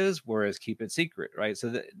it is, whereas keep it secret, right? So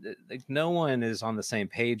that like no one is on the same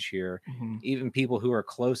page here, even people who are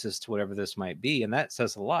closest to whatever this might be, and that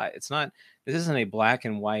says a lot. This isn't a black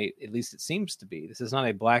and white, at least it seems to be. This is not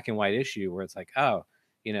a black and white issue where it's like, oh,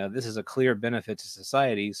 this is a clear benefit to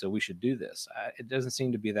society, so we should do this. It doesn't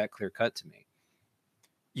seem to be that clear cut to me.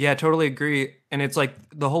 Yeah, totally agree. And it's like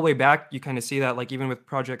the whole way back, you kind of see that, like even with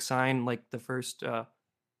Project Sign, like the first,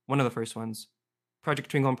 one of the first ones,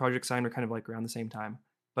 Project Twinkle and Project Sign were kind of like around the same time.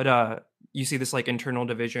 But you see this like internal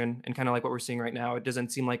division, and kind of like what we're seeing right now. It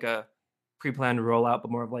doesn't seem like a pre-planned rollout,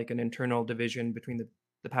 but more of like an internal division between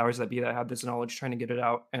the powers that be that have this knowledge trying to get it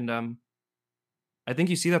out. And I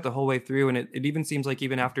think you see that the whole way through. And it even seems like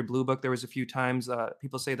even after Blue Book, there was a few times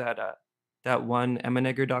people say that that one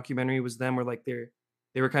Emmenegger documentary was them, where like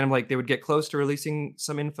they were kind of like they would get close to releasing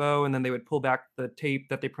some info, and then they would pull back the tape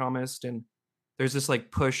that they promised. And there's this like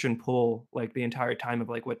push and pull like the entire time of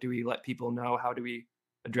like, what do we let people know? How do we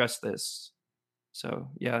address this? So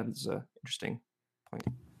yeah, it's a interesting point.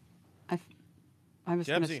 I was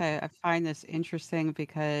going to say, I find this interesting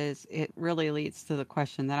because it really leads to the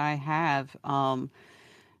question that I have.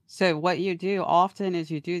 So what you do often is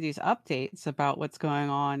you do these updates about what's going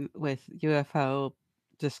on with UFO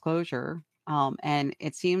disclosure. And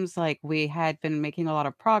it seems like we had been making a lot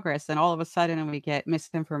of progress, and all of a sudden we get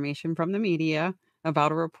misinformation from the media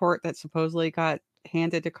about a report that supposedly got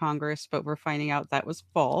handed to Congress, but we're finding out that was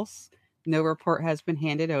false. No report has been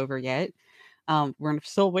handed over yet. We're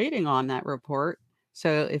still waiting on that report.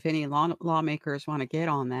 So if any lawmakers want to get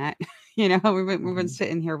on that, we've been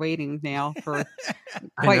sitting here waiting now for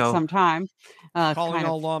quite some time. Calling Kind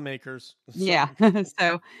of, all lawmakers. yeah.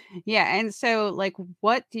 So, yeah. And so, like,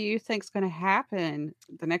 what do you think's going to happen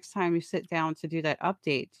the next time you sit down to do that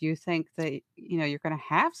update? Do you think that, you're going to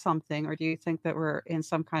have something, or do you think that we're in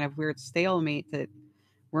some kind of weird stalemate that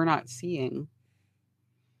we're not seeing?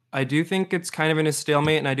 I do think it's kind of in a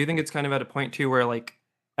stalemate, and I do think it's kind of at a point too where like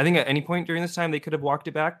I think at any point during this time they could have walked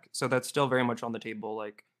it back. So that's still very much on the table.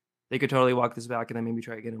 Like they could totally walk this back and then maybe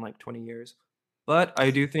try again in like 20 years. But I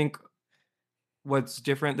do think what's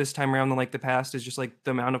different this time around than like the past is just like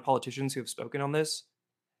the amount of politicians who have spoken on this.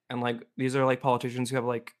 And like these are like politicians who have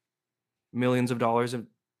like millions of dollars of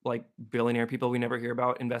like billionaire people we never hear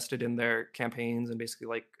about invested in their campaigns and basically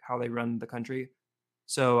like how they run the country.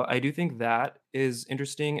 So I do think that is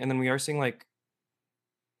interesting. And then we are seeing like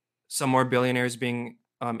some more billionaires being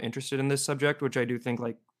interested in this subject, which I do think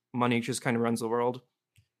like money just kind of runs the world.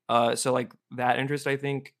 So like that interest, I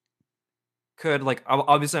think could like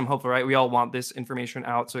obviously I'm hopeful, right? We all want this information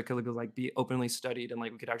out so it could like be openly studied and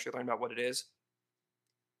like we could actually learn about what it is.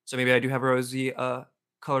 So maybe I do have rosy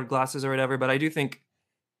colored glasses or whatever, but I do think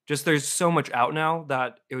just there's so much out now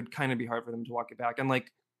that it would kind of be hard for them to walk it back. And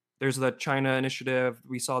like there's the China initiative.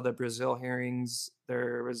 We saw the Brazil hearings.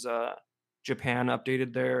 There was Japan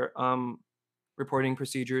updated their reporting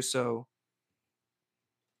procedures. So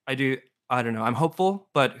I don't know. I'm hopeful,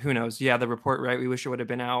 but who knows? Yeah, the report, right? We wish it would have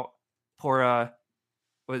been out. Poor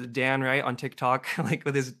was it Dan, right, on TikTok, like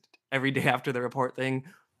with his every day after the report thing.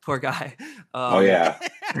 Poor guy. Oh yeah.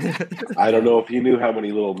 I don't know if he knew how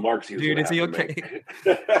many little marks he was. Dude, is he okay?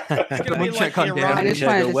 Someone check on Dan. I just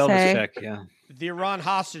wanted to say, check, yeah. The Iran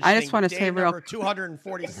hostage. I just want to say number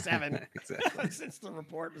 247 since the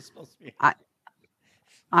report was supposed to be.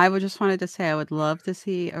 I would just wanted to say I would love to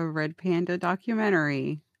see a Red Panda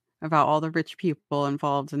documentary about all the rich people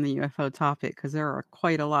involved in the UFO topic, because there are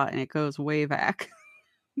quite a lot and it goes way back.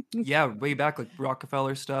 Yeah, way back, like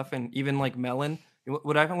Rockefeller stuff and even like Mellon.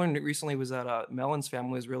 What I've learned recently was that Mellon's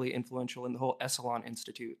family was really influential in the whole Esalen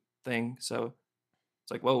Institute thing. So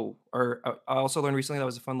it's like, whoa. Or I also learned recently, that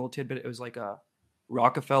was a fun little tidbit. It was like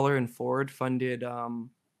Rockefeller and Ford funded,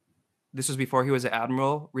 this was before he was an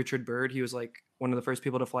admiral, Richard Byrd. He was like one of the first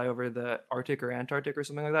people to fly over the Arctic or Antarctic or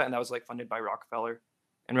something like that. And that was like funded by Rockefeller.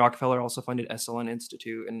 And Rockefeller also funded Esalen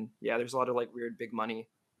Institute. And yeah, there's a lot of like weird big money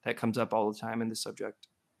that comes up all the time in this subject.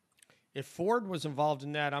 If Ford was involved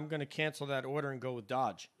in that, I'm going to cancel that order and go with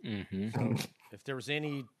Dodge. Mm-hmm. So if there was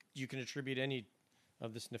any, you can attribute any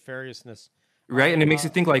of this nefariousness. Right. And it makes you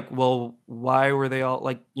think like, well, why were they all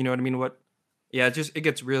like, you know what I mean? Yeah, it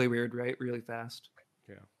gets really weird, right? Really fast.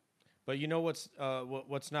 Yeah. But you know what's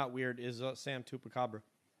not weird is Sam Chupacabra.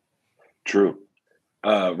 True.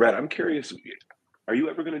 Red, I'm curious, are you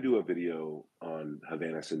ever going to do a video on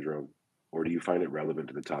Havana Syndrome, or do you find it relevant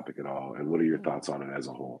to the topic at all? And what are your thoughts on it as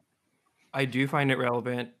a whole? I do find it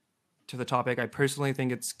relevant to the topic. I personally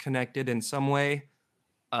think it's connected in some way.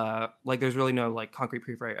 Like there's really no like concrete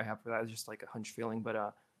proof I have for that. It's just like a hunch feeling.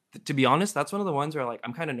 But to be honest, that's one of the ones where like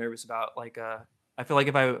I'm kind of nervous about. Like I feel like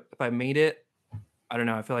if I made it, I don't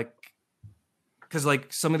know. I feel like because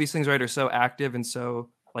like some of these things, right, are so active and so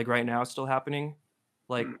like right now it's still happening.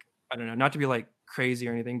 Like I don't know, not to be like crazy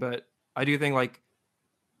or anything, but I do think like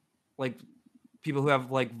people who have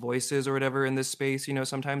like voices or whatever in this space, you know,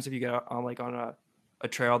 sometimes if you get on like on a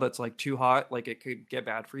trail that's like too hot, like it could get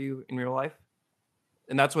bad for you in real life.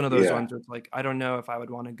 And that's one of those ones where it's like, I don't know if I would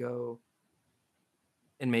want to go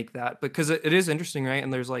and make that, because it is interesting, right?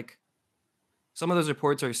 And there's like some of those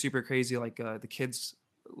reports are super crazy, like the kids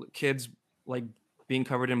like being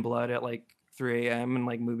covered in blood at like 3 a.m. and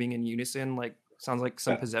like moving in unison, like sounds like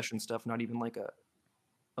some possession stuff, not even like a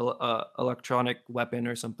electronic weapon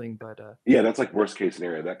or something. But yeah, that's like worst case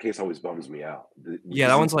scenario. That case always bums me out. Yeah,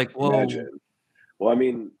 that one's like, whoa. Imagine. Well, I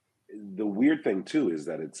mean, the weird thing too is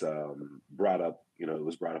that it's brought up, you know, it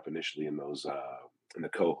was brought up initially in those in the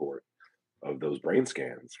cohort of those brain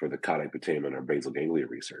scans for the caudate putamen or basal ganglia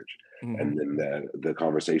research. And then the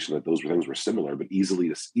conversation that those things were similar but easy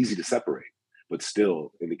to separate, but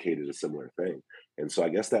still indicated a similar thing. And so I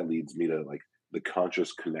guess that leads me to like the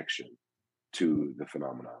conscious connection to the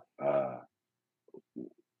phenomena.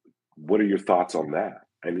 What are your thoughts on that?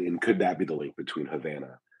 And could that be the link between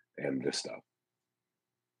Havana and this stuff?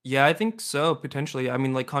 Yeah, I think so, potentially. I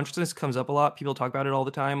mean, like, consciousness comes up a lot. People talk about it all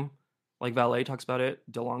the time. Like, Valet talks about it.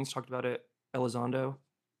 DeLong's talked about it. Elizondo. And,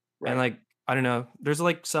 Right. like, I don't know. There's,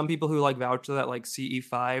 like, some people who, like, vouch for that, like,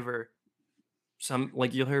 CE5 or some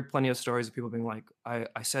like, you'll hear plenty of stories of people being like, I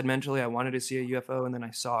said mentally I wanted to see a UFO, and then I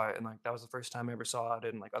saw it, and, like, that was the first time I ever saw it,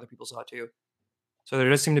 and, like, other people saw it too. So there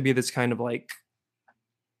does seem to be this kind of, like,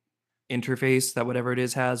 interface that whatever it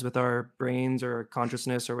is has with our brains or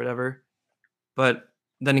consciousness or whatever. But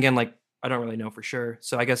then again, like, I don't really know for sure.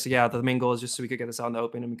 So I guess, yeah, the main goal is just so we could get this out in the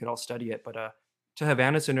open and we could all study it. But to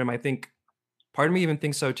Havana syndrome, I think part of me even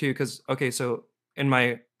thinks so too. Because okay, so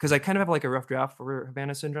because I kind of have like a rough draft for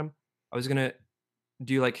Havana syndrome. I was gonna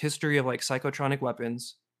do like history of like psychotronic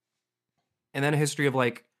weapons, and then a history of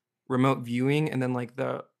like remote viewing, and then like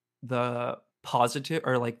the positive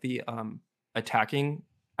or like the attacking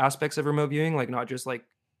aspects of remote viewing, like not just like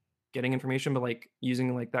getting information, but like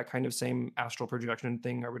using like that kind of same astral projection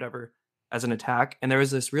thing or whatever as an attack. And there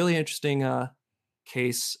was this really interesting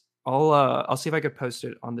case. I'll see if I could post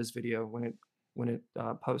it on this video when it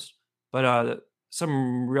posts. But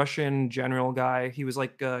some Russian general guy, he was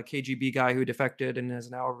like a KGB guy who defected and is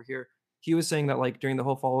now over here. He was saying that like during the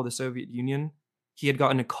whole fall of the Soviet Union, he had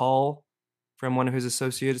gotten a call from one of his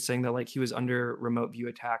associates saying that like he was under remote view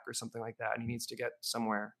attack or something like that, and he needs to get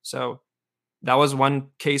somewhere. So that was one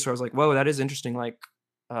case where I was like, whoa, that is interesting. Like,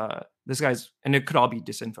 this guy's, and it could all be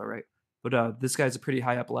disinfo, right? But this guy's a pretty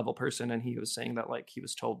high up level person, and he was saying that like he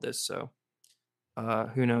was told this. So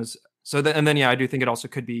who knows? So and then yeah, I do think it also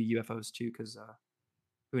could be UFOs too, because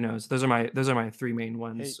who knows? Those are my three main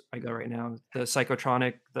ones I got right now: the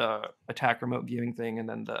psychotronic, the attack remote viewing thing, and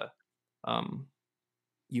then the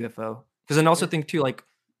UFO. Because then also think too, like,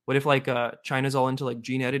 what if like China's all into like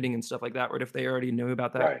gene editing and stuff like that? What if they already knew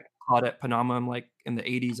about that Right. Claudette Panama like in the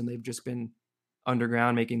 80s, and they've just been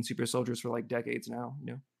underground making super soldiers for like decades now,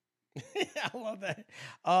 you know? I love that.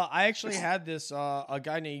 I actually had this a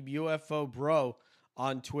guy named UFO Bro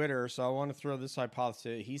on Twitter, so I want to throw this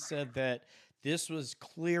hypothesis. He said that this was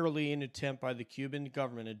clearly an attempt by the Cuban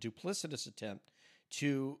government, a duplicitous attempt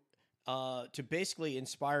to basically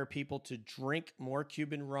inspire people to drink more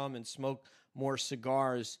Cuban rum and smoke more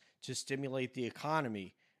cigars to stimulate the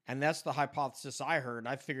economy. And that's the hypothesis I heard.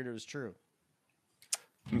 I figured it was true.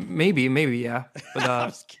 Maybe, yeah. But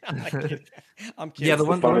I'm kidding. yeah, the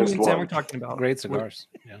one me and Sam were talking about. Great cigars.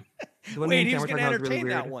 Yeah. Wait, he's going to entertain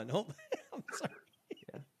that one. I'm sorry.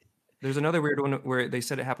 Yeah. There's another weird one where they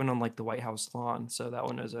said it happened on like the White House lawn. So that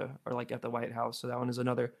one is or like at the White House. So that one is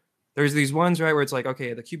another. There's these ones, right, where it's like,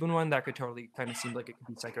 okay, the Cuban one, that could totally kind of seem like it could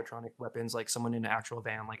be psychotronic weapons, like someone in an actual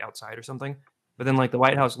van, like outside or something. But then like the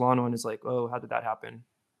White House lawn one is like, oh, how did that happen?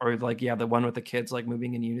 Or like, yeah, the one with the kids like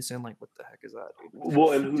moving in unison, like what the heck is that?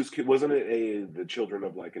 Well, and wasn't it the children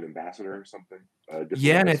of like an ambassador or something?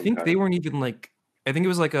 Yeah, and I think they weren't even like, I think it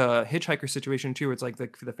was like a hitchhiker situation too, where it's like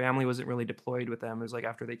the family wasn't really deployed with them. It was like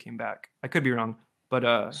after they came back. I could be wrong,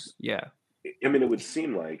 but yeah. I mean, it would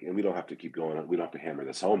seem like, and we don't have to keep going, we don't have to hammer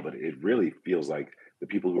this home, but it really feels like the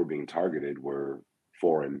people who were being targeted were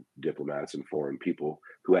foreign diplomats and foreign people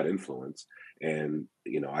who had influence. And,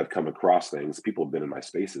 I've come across things, people have been in my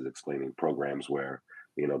spaces explaining programs where,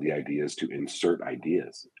 the idea is to insert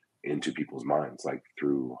ideas into people's minds, like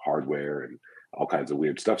through hardware and all kinds of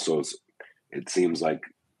weird stuff. So it seems like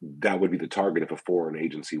that would be the target if a foreign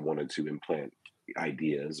agency wanted to implant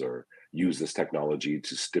ideas or use this technology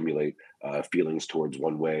to stimulate feelings towards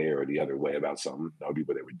one way or the other way about something. That would be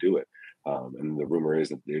where they would do it. And the rumor is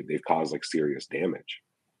that they've caused like serious damage,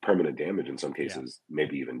 permanent damage in some cases,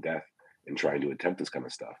 maybe even death, in trying to attempt this kind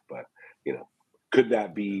of stuff. But could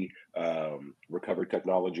that be recovered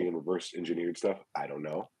technology and reverse engineered stuff? I don't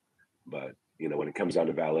know. But when it comes down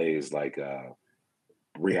to valets, like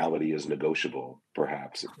reality is negotiable.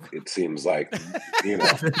 Perhaps it seems like I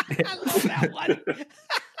love that one.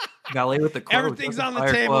 Valet with the quote. Everything's on the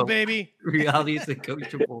table, quote. Baby. Reality is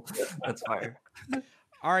negotiable. That's fire.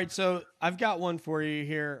 All right, so I've got one for you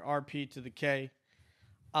here, RP to the K.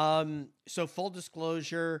 So full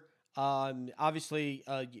disclosure, obviously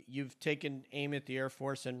you've taken aim at the Air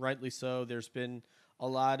Force, and rightly so. There's been a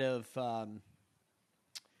lot of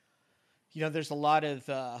there's a lot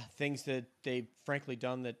of things that they've frankly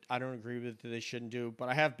done that I don't agree with that they shouldn't do. But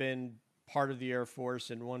I have been part of the Air Force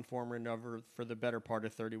in one form or another for the better part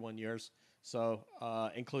of 31 years, so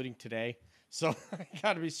including today. So I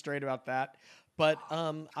got to be straight about that. But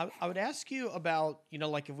I would ask you about,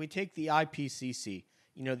 like if we take the IPCC,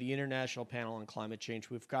 the International Panel on Climate Change,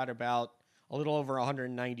 we've got about a little over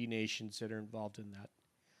 190 nations that are involved in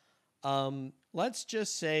that. Let's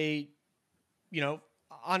just say,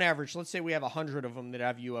 on average, let's say we have 100 of them that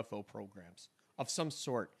have UFO programs. of some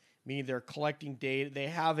sort, meaning they're collecting data. They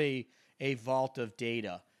have a vault of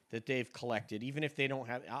data that they've collected, even if they don't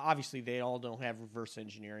have, obviously they all don't have reverse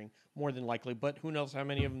engineering, more than likely, but who knows how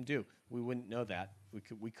many of them do. We wouldn't know that.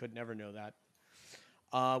 We could never know that.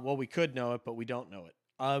 Well, we could know it, but we don't know it.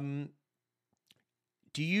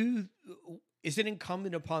 Is it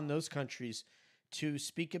incumbent upon those countries to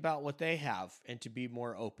speak about what they have and to be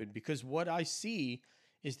more open? Because what I see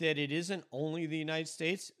is that it isn't only the United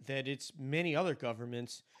States, that it's many other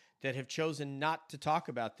governments that have chosen not to talk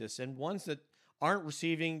about this, and ones that aren't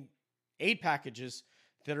receiving aid packages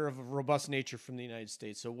that are of a robust nature from the United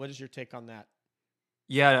States. So what is your take on that?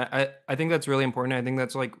 Yeah, I think that's really important. I think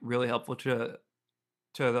that's like really helpful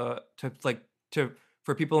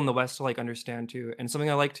for people in the West to like understand too. And something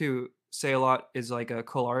I like to say a lot is like a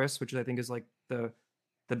Colaris, which I think is like the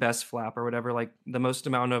best flap or whatever, like the most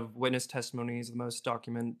amount of witness testimonies, the most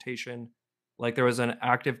documentation. Like there was an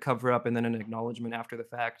active cover up and then an acknowledgement after the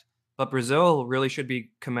fact. But Brazil really should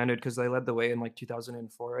be commended because they led the way in like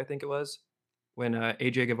 2004, I think it was, when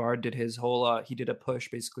AJ Guevara did his whole, he did a push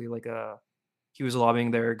basically like he was lobbying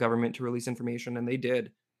their government to release information, and they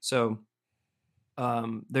did. So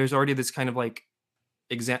there's already this kind of like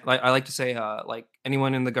I like to say like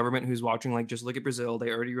anyone in the government who's watching, like just look at Brazil. They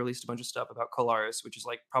already released a bunch of stuff about Colaris, which is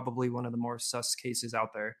like probably one of the more sus cases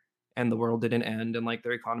out there, and the world didn't end, and like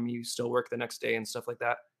their economy still worked the next day and stuff like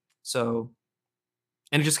that. So,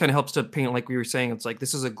 and it just kind of helps to paint, like we were saying, it's like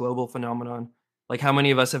this is a global phenomenon. Like how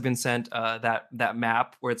many of us have been sent that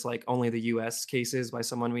map where it's like only the U.S. cases by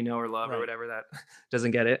someone we know or love, right, or whatever, that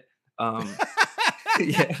doesn't get it.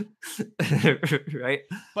 Yeah. Right.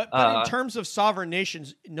 But in terms of sovereign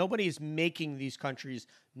nations, nobody is making these countries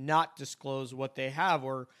not disclose what they have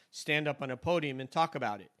or stand up on a podium and talk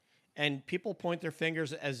about it. And people point their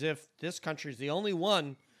fingers as if this country is the only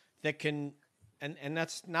one that can, and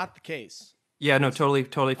that's not the case. Yeah, no, totally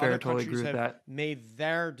fair. Totally agree with that. Made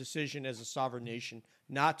their decision as a sovereign nation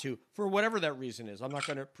not to, for whatever that reason is. I'm not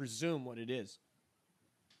going to presume what it is.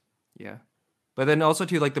 Yeah. But then also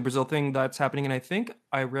too, like the Brazil thing that's happening, and I think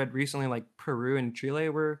I read recently like Peru and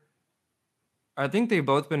Chile I think they've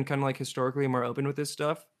both been kind of like historically more open with this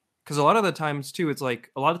stuff. Because a lot of the times too, it's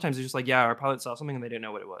like a lot of times it's just like, yeah, our pilot saw something and they didn't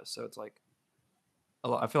know what it was. So it's like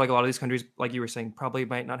I feel like a lot of these countries, like you were saying, probably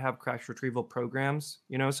might not have crash retrieval programs,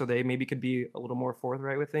 so they maybe could be a little more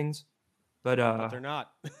forthright with things. But they're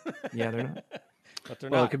not. Yeah, they're not. But they're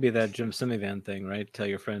well, not. It could be that Jim Simivan thing, right? Tell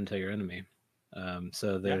your friend, tell your enemy.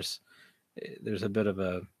 So there's a bit of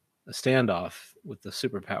a standoff with the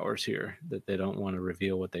superpowers here, that they don't want to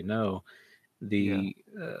reveal what they know. The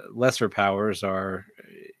lesser powers are,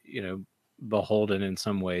 beholden in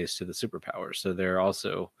some ways to the superpowers. So they're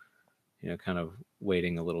also, kind of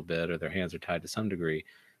waiting a little bit, or their hands are tied to some degree.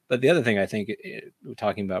 But the other thing I think,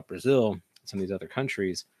 talking about Brazil, some of these other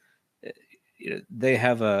countries, they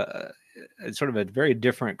have a sort of a very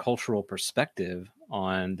different cultural perspective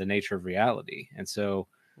on the nature of reality. And so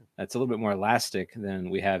that's a little bit more elastic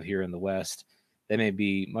than we have here in the West. They may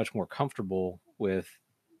be much more comfortable with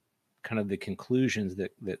kind of the conclusions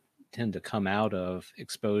that tend to come out of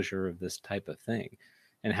exposure of this type of thing.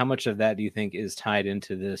 And how much of that do you think is tied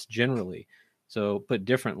into this generally? So put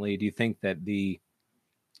differently, do you think that the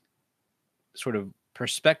sort of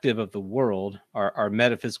perspective of the world, our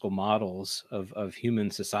metaphysical models of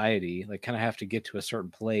human society, like kind of have to get to a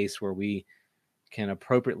certain place where we can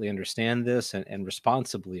appropriately understand this and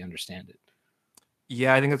responsibly understand it?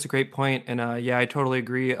 Yeah, I think that's a great point. And I totally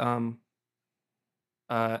agree. And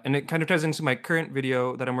it kind of ties into my current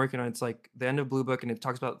video that I'm working on. It's like the end of Blue Book, and it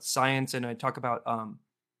talks about science, and I talk about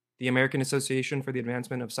the American Association for the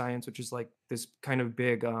Advancement of Science, which is like this kind of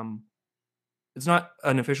big, it's not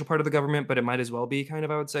an official part of the government, but it might as well be, kind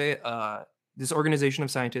of, I would say, this organization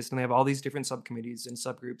of scientists, and they have all these different subcommittees and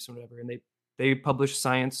subgroups and whatever, and they publish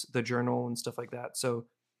Science, the journal, and stuff like that. So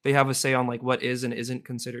they have a say on like what is and isn't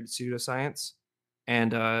considered pseudoscience.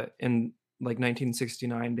 And in like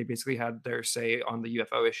 1969, they basically had their say on the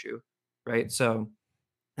UFO issue, right? So,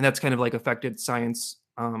 and that's kind of like affected science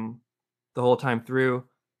the whole time through.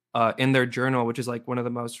 In their journal, which is like one of the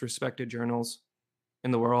most respected journals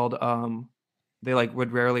in the world, they like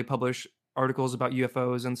would rarely publish articles about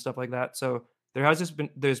UFOs and stuff like that. So there's been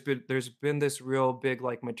this real big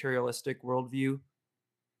like materialistic worldview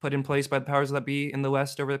put in place by the powers that be in the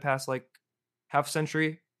West over the past like half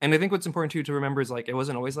century. And I think what's important too to remember is like it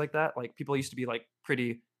wasn't always like that. Like people used to be like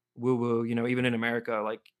pretty woo-woo, even in America,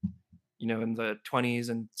 like in the 20s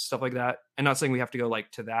and stuff like that. And not saying we have to go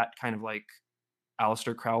like to that kind of like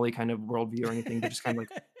Aleister Crowley kind of worldview or anything, but just kind of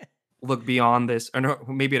like look beyond this, or no,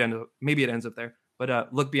 maybe it ends up there,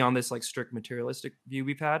 but look beyond this like strict materialistic view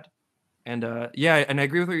we've had. And yeah, and I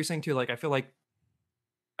agree with what you're saying too. Like I feel like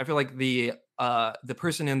the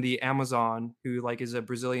person in the Amazon who like is a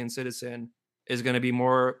Brazilian citizen is going to be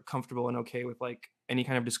more comfortable and okay with like any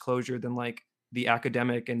kind of disclosure than like the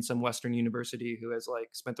academic in some Western university who has like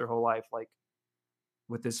spent their whole life like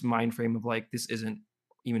with this mind frame of like this isn't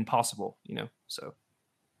even possible, you know. So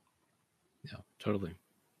yeah, totally.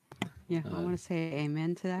 Yeah, I want to say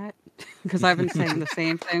amen to that because I've been saying the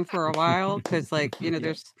same thing for a while. Because, like,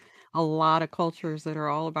 there's a lot of cultures that are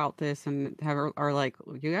all about this and are like,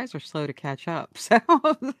 you guys are slow to catch up. So,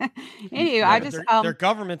 anyway, I just their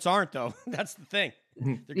governments aren't though. That's the thing.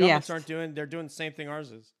 Their governments aren't doing. They're doing the same thing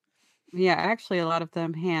ours is. Yeah, actually, a lot of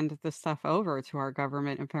them hand the stuff over to our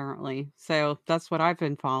government, apparently. So that's what I've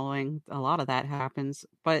been following. A lot of that happens,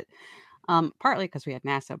 but partly because we had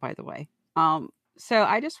NASA, by the way. So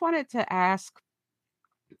I just wanted to ask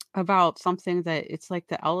about something that it's like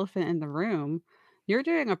the elephant in the room. You're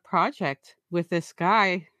doing a project with this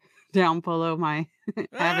guy down below my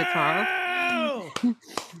avatar. Oh,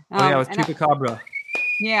 yeah, with Chupacabra.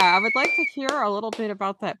 Yeah, I would like to hear a little bit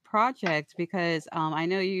about that project because I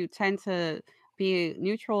know you tend to be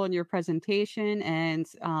neutral in your presentation, and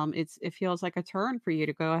it feels like a turn for you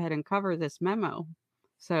to go ahead and cover this memo.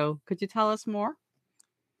 So, could you tell us more?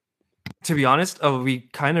 To be honest, we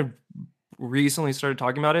kind of recently started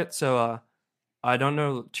talking about it, so I don't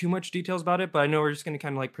know too much details about it, but I know we're just going to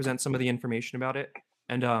kind of like present some of the information about it,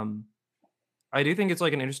 and I do think it's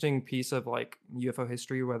like an interesting piece of like UFO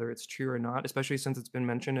history, whether it's true or not, especially since it's been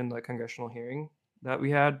mentioned in the congressional hearing that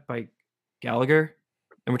we had by Gallagher,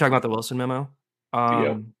 and we're talking about the Wilson memo.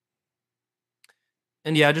 And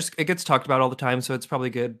yeah, just it gets talked about all the time, so it's probably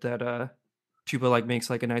good that Chupa like makes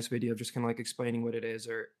like a nice video just kind of like explaining what it is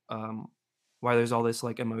or why there's all this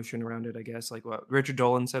like emotion around it. I guess like what Richard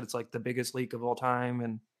Dolan said, it's like the biggest leak of all time,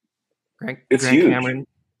 and Grant Cameron,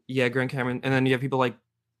 Grant Cameron, and then you have people like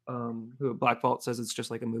who Black Vault says it's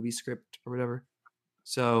just like a movie script or whatever.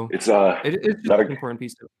 So it's just an important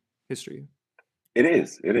piece of history. It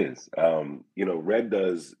is. Red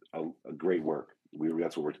does a great work.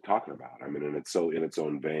 That's what we're talking about. I mean, and it's so in its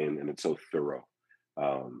own vein and it's so thorough,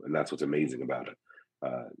 and that's what's amazing about it.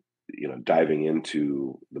 Diving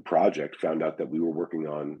into the project, found out that we were working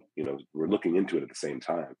on. We're looking into it at the same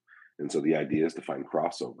time, and so the idea is to find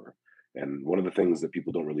crossover. And one of the things that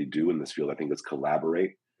people don't really do in this field, I think, is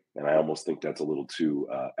collaborate. And I almost think that's a little too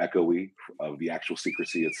echoey of the actual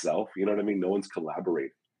secrecy itself. You know what I mean? No one's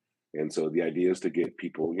collaborating. And so the idea is to get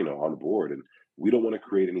people, on board. And we don't want to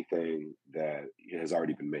create anything that has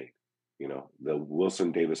already been made. The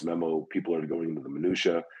Wilson Davis memo, people are going into the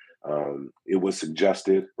minutia. It was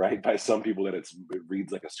suggested, right, by some people that it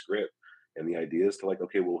reads like a script. And the idea is to like,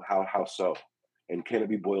 okay, well, how so? And can it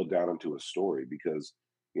be boiled down into a story? Because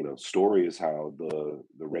story is how the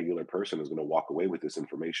regular person is going to walk away with this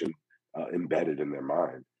information embedded in their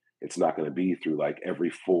mind. It's not going to be through like every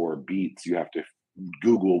 4 beats you have to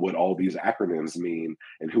Google what all these acronyms mean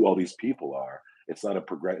and who all these people are. It's not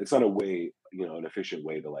it's not a way, an efficient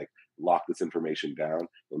way to like lock this information down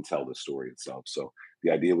and tell the story itself. So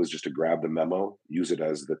the idea was just to grab the memo, use it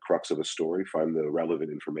as the crux of a story, find the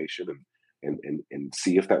relevant information, and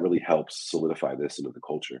see if that really helps solidify this into the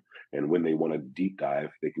culture. And when they want to deep dive,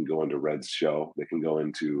 they can go into Red's show. They can go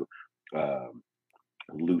into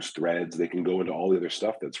Loose Threads. They can go into all the other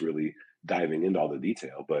stuff that's really diving into all the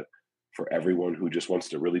detail. But for everyone who just wants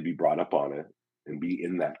to really be brought up on it and be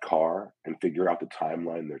in that car and figure out the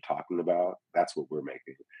timeline they're talking about, that's what we're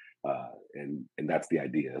making. And that's the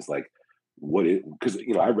idea, is like because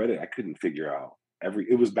I read it, I couldn't figure out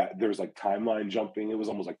it was bad. There was like timeline jumping. It was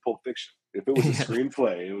almost like Pulp Fiction. If it was a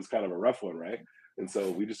screenplay, it was kind of a rough one, right? And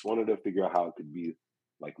so we just wanted to figure out how it could be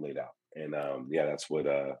like laid out. And that's what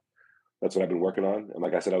I've been working on. And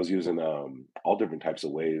like I said, I was using all different types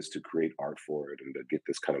of ways to create art for it and to get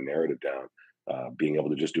this kind of narrative down, being able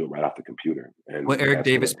to just do it right off the computer. And what Eric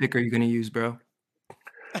Davis pick are you going to use, bro?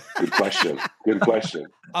 Good question. Dude,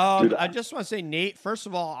 I just want to say, Nate, first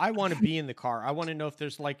of all, I want to be in the car. I want to know if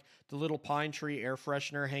there's like the little pine tree air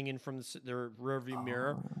freshener hanging from the rearview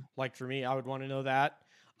mirror. Like for me, I would want to know that.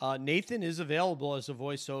 Nathan is available as a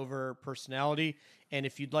voiceover personality. And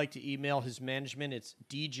if you'd like to email his management, it's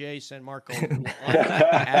djsanmarco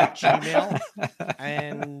at gmail.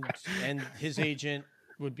 And his agent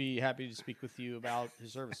would be happy to speak with you about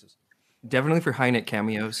his services. Definitely for Hynek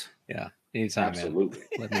cameos. Yeah, anytime, absolutely.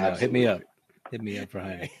 Man. Let me know. Hit me up. Hit me up for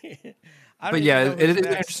Hynek. But yeah, it is an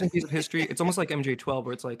interesting piece of history. It's almost like MJ12,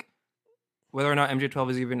 where it's like, whether or not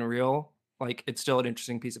MJ12 is even real, like it's still an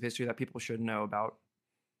interesting piece of history that people should know about.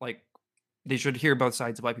 Like, they should hear both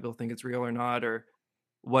sides of why people think it's real or not, or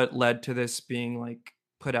what led to this being like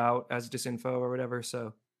put out as disinfo or whatever.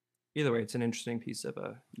 So either way, it's an interesting piece of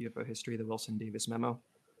UFO history, the Wilson Davis memo.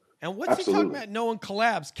 And what's he talking about? No one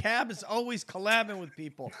collabs. Cab is always collabing with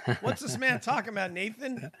people. What's this man talking about,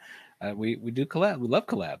 Nathan? We do collab. We love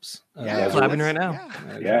collabs. Yeah, collabing right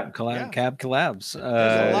now. Cab collabs.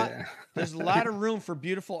 There's a lot of room for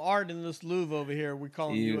beautiful art in this Louvre over here. We call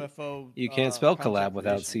them UFO. You can't spell collab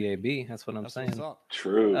without CAB. That's what I'm saying.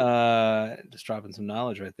 True. Just dropping some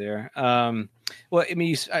knowledge right there. Well, I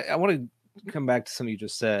mean, I want to come back to something you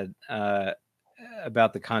just said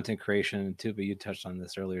about the content creation too, but you touched on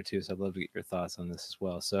this earlier too. So I'd love to get your thoughts on this as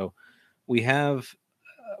well. So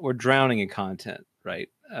we're drowning in content, right?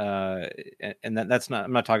 And that's not,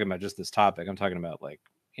 I'm not talking about just this topic. I'm talking about like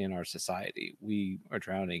in our society, we are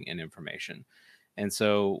drowning in information. And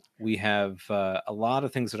so we have a lot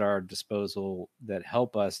of things at our disposal that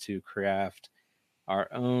help us to craft our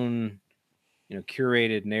own,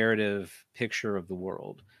 curated narrative picture of the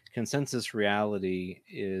world. Consensus reality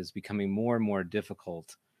is becoming more and more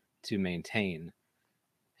difficult to maintain.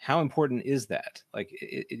 How important is that? Like,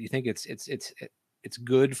 you think it's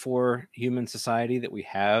good for human society that we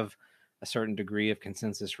have a certain degree of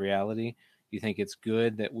consensus reality? You think it's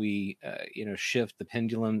good that we, shift the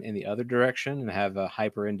pendulum in the other direction and have a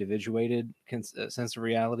hyper individuated sense of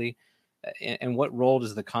reality? And what role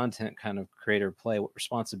does the content kind of creator play? What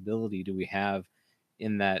responsibility do we have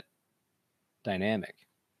in that dynamic?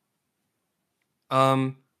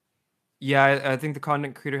 Yeah, I think the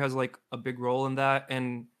content creator has like a big role in that,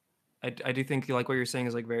 and I do think like what you're saying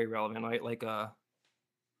is like very relevant, right? Like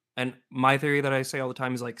and my theory that I say all the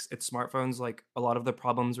time is like it's smartphones. Like a lot of the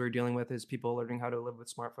problems we're dealing with is people learning how to live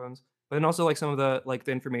with smartphones, but then also like some of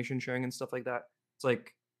the information sharing and stuff like that. It's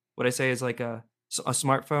like what I say is like a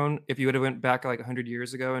smartphone. If you would have went back like 100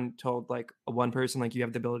 years ago and told like one person like you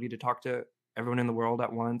have the ability to talk to everyone in the world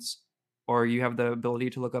at once, or you have the ability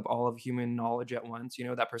to look up all of human knowledge at once,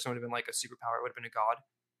 that person would have been like a superpower. It would have been a god,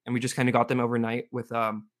 and we just kind of got them overnight with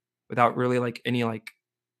without really like any like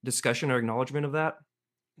discussion or acknowledgement of that.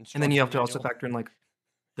 And then you have to also factor in like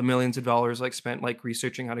the millions of dollars like spent like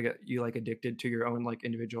researching how to get you like addicted to your own like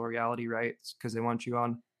individual reality, right? Because they want you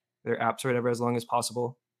on their apps or whatever as long as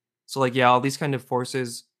possible. So like, yeah, all these kind of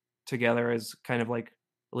forces together is kind of like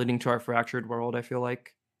leading to our fractured world, I feel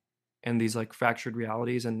like, and these like fractured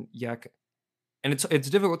realities. And yeah, and it's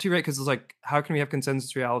difficult too, right? Because it's like, how can we have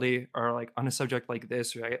consensus reality or like on a subject like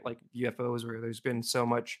this, right? Like UFOs, where there's been so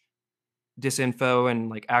much disinfo and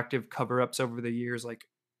like active cover-ups over the years. Like,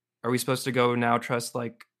 are we supposed to go now trust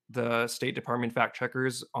like the State Department fact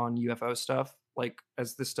checkers on UFO stuff, like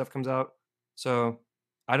as this stuff comes out? So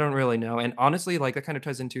I don't really know. And honestly, like that kind of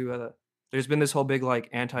ties into there's been this whole big like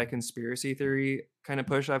anti-conspiracy theory kind of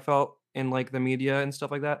push I felt in like the media and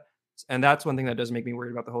stuff like that. And that's one thing that does make me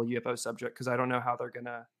worried about the whole UFO subject, because I don't know how they're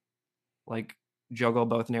gonna like juggle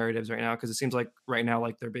both narratives right now, because it seems like right now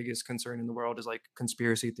like their biggest concern in the world is like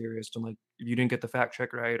conspiracy theorists and like if you didn't get the fact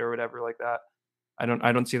check right or whatever like that.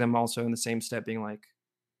 I don't see them also in the same step being like,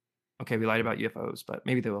 okay, we lied about UFOs, but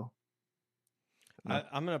maybe they will.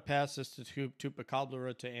 I'm going to pass this to Tupa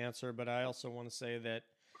Cobbler to answer, but I also want to say that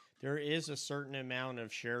there is a certain amount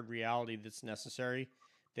of shared reality that's necessary,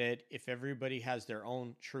 that if everybody has their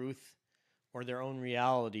own truth or their own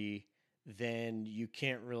reality, then you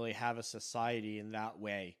can't really have a society in that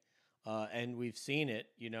way. And we've seen it,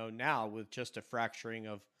 now with just a fracturing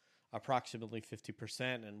of approximately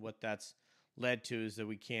 50%. And what that's led to is that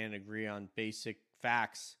we can't agree on basic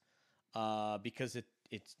facts because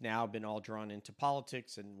it's now been all drawn into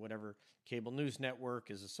politics and whatever cable news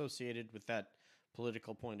network is associated with that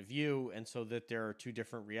political point of view. And so that there are two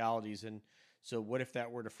different realities. And so what if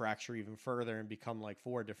that were to fracture even further and become like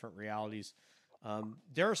four different realities?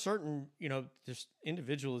 There are certain, this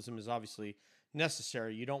individualism is obviously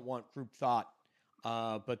necessary. You don't want group thought,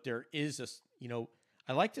 but there is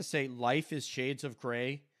I like to say life is shades of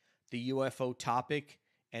gray. The UFO topic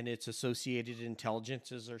and its associated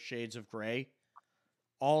intelligences are shades of gray.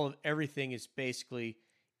 Everything is basically,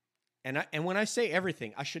 and when I say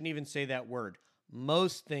everything, I shouldn't even say that word.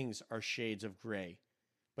 Most things are shades of gray.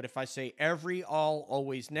 But if I say every, all,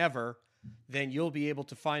 always, never, then you'll be able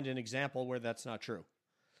to find an example where that's not true.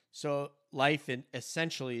 So life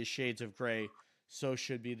essentially is shades of gray. So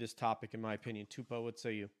should be this topic, in my opinion. Tupa, what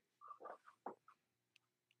say you?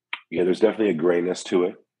 Yeah, there's definitely a grayness to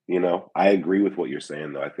it. I agree with what you're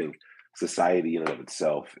saying, though. I think society in and of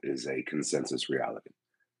itself is a consensus reality.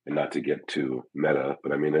 And not to get too meta,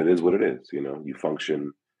 but I mean, it is what it is. You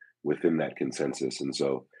function within that consensus. And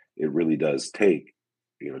so it really does take,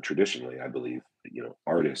 traditionally, I believe,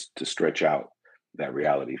 artists to stretch out that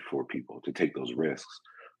reality for people, to take those risks.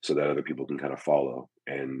 so that other people can kind of follow.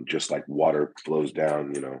 And just like water flows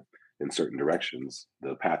down, in certain directions,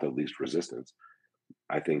 the path of least resistance,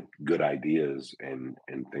 I think good ideas and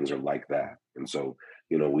things are like that. And so,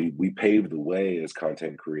 we pave the way as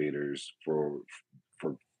content creators for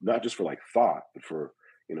not just for like thought, but for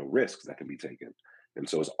risks that can be taken. And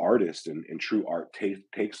so, as artists and true art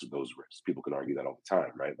takes those risks. People can argue that all the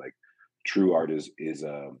time, right? Like true art is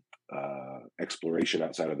a exploration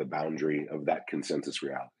outside of the boundary of that consensus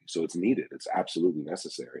reality. So it's needed. It's absolutely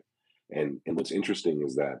necessary. And what's interesting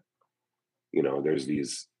is that there's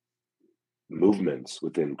these movements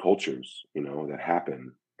within cultures, that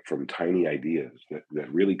happen from tiny ideas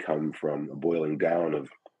that really come from a boiling down of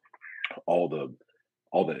all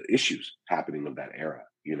the issues happening of that era,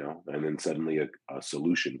 and then suddenly a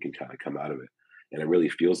solution can kind of come out of it. And it really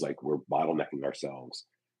feels like we're bottlenecking ourselves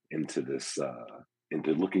into this,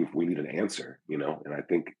 into looking, we need an answer, and I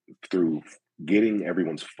think through getting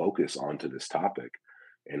everyone's focus onto this topic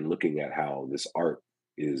and looking at how this art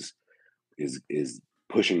is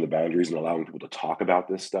pushing the boundaries and allowing people to talk about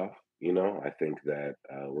this stuff, I think that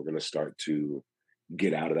we're going to start to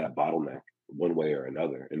get out of that bottleneck one way or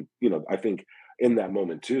another. And I think in that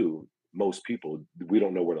moment too, most people, we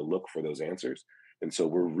don't know where to look for those answers, and so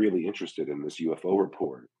we're really interested in this UFO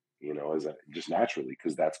report, just naturally,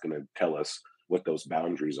 because that's going to tell us what those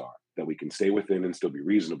boundaries are that we can stay within and still be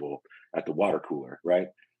reasonable at the water cooler, right?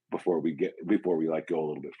 Before we like go a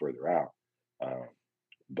little bit further out.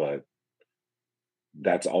 But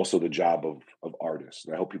that's also the job of artists.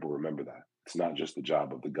 And I hope people remember that. It's not just the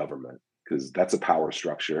job of the government, because that's a power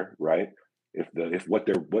structure, right? If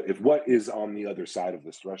what is on the other side of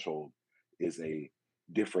this threshold is a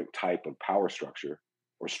different type of power structure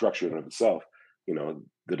or structure in of itself,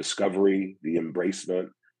 the discovery, the embracement,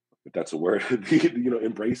 if that's a word,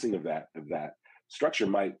 embracing of that structure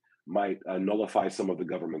might nullify some of the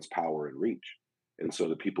government's power and reach. And so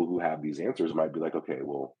the people who have these answers might be like, okay,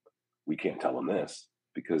 well, we can't tell them this,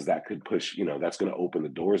 because that could push, that's going to open the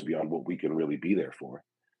doors beyond what we can really be there for.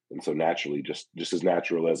 And so naturally, just as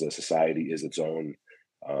natural as a society is its own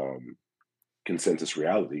consensus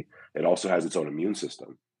reality, it also has its own immune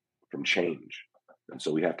system from change. And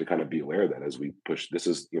so we have to kind of be aware of that as we push. This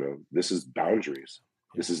is boundaries.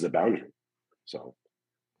 This is the boundary. So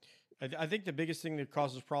I think the biggest thing that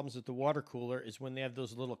causes problems at the water cooler is when they have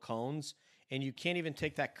those little cones and you can't even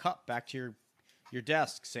take that cup back to your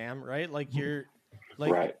desk, Sam, right? Like you're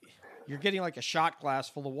getting like a shot glass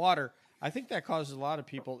full of water. I think that causes a lot of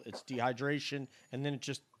people, it's dehydration, and then it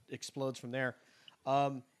just explodes from there.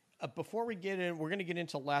 Before we get in, we're going to get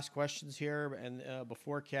into last questions here, and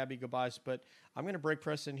before Cabby goodbyes, but I'm going to break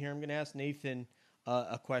press in here. I'm going to ask Nathan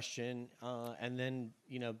a question, and then,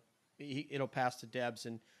 it'll pass to Debs,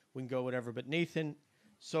 and we can go whatever. But Nathan,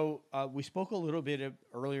 so we spoke a little bit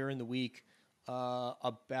earlier in the week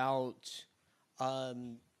about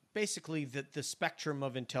basically the spectrum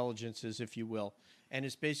of intelligences, if you will. And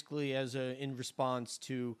it's basically in response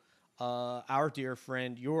to our dear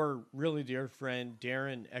friend, your really dear friend,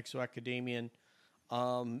 Darren, Exo-Academian,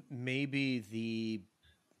 maybe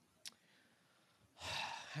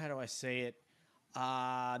how do I say it?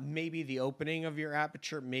 Maybe the opening of your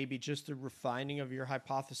aperture, maybe just the refining of your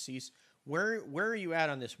hypotheses. Where are you at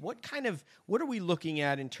on this? What are we looking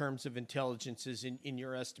at in terms of intelligences in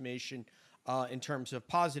your estimation, in terms of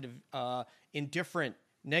positive, indifferent,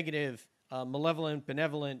 negative, malevolent,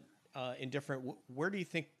 benevolent, indifferent? What do you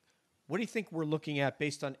think we're looking at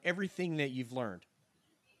based on everything that you've learned?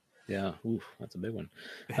 Yeah, that's a big one.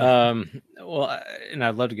 Well, and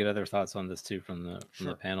I'd love to get other thoughts on this too from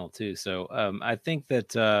the panel too. So I think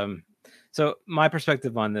that so my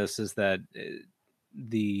perspective on this is that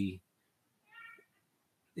the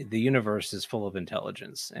universe is full of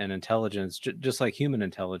intelligence, and intelligence, just like human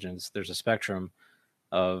intelligence, there's a spectrum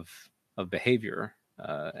of behavior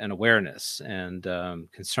and awareness and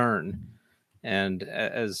concern. And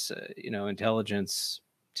as intelligence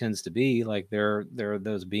tends to be, like there are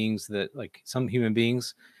those beings that, like some human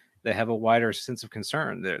beings, they have a wider sense of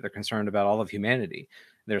concern. They're concerned about all of humanity.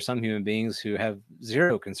 There are some human beings who have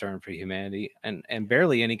zero concern for humanity and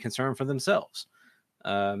barely any concern for themselves.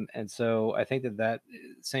 And so I think that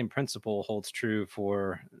same principle holds true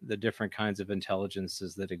for the different kinds of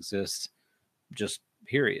intelligences that exist, just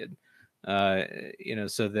period.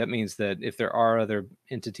 So that means that if there are other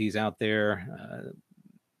entities out there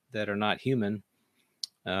that are not human,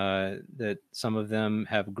 that some of them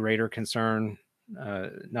have greater concern,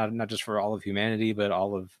 not just for all of humanity, but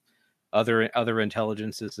all of other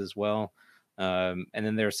intelligences as well. And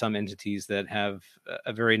then there are some entities that have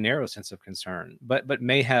a very narrow sense of concern, but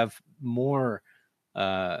may have more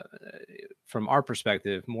uh, from our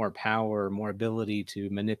perspective, more power, more ability to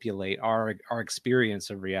manipulate our experience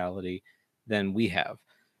of reality than we have.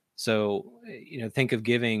 So, think of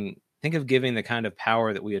giving the kind of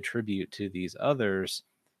power that we attribute to these others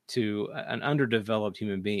to an underdeveloped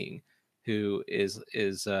human being who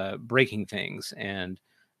is breaking things and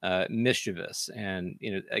mischievous, and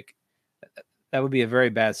like that would be a very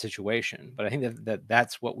bad situation. But I think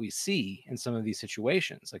that's what we see in some of these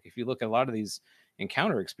situations. Like if you look at a lot of these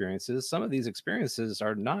encounter experiences, some of these experiences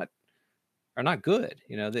are not good.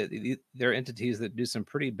 They're entities that do some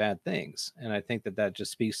pretty bad things, and I think that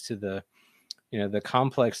just speaks to the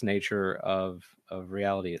complex nature of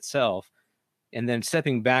reality itself. And then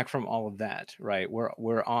stepping back from all of that, right?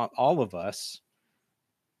 We're all of us,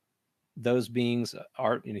 those beings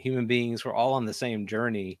are human beings. We're all on the same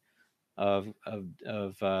journey of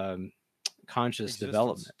conscious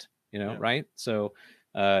development, Yeah. right? So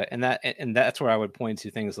and that's where I would point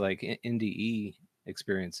to things like NDE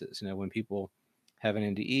experiences. When people have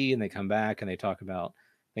an NDE and they come back and they talk about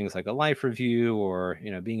things like a life review, or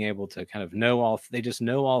being able to kind of they just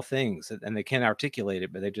know all things, and they can't articulate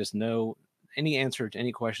it, but they just know any answer to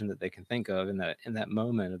any question that they can think of in that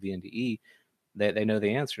moment of the NDE. They know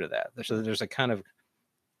the answer to that. So there's a kind of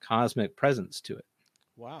cosmic presence to it.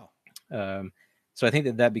 Wow. So I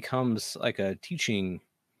think that becomes like a teaching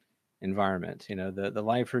environment. The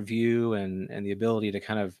life review and the ability to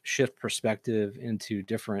kind of shift perspective into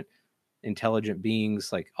different intelligent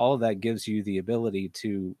beings, like all of that gives you the ability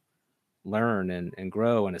to learn and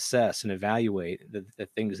grow and assess and evaluate the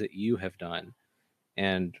things that you have done,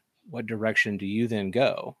 and what direction do you then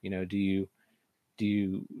go. Do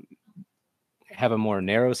you have a more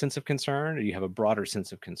narrow sense of concern, or do you have a broader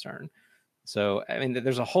sense of concern? So, I mean,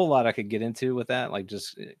 there's a whole lot I could get into with that, like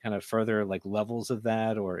just kind of further like levels of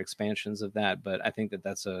that or expansions of that. But I think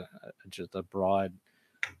that's just a broad,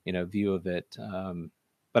 view of it.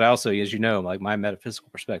 But I also, as you know, like my metaphysical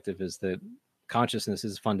perspective is that consciousness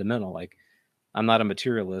is fundamental. Like I'm not a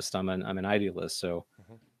materialist, I'm an idealist. So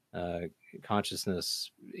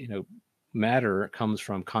consciousness, matter comes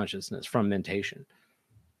from consciousness, from mentation.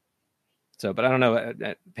 So, but I don't know,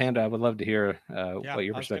 Panda, I would love to hear what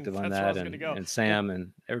your perspective on that, and Sam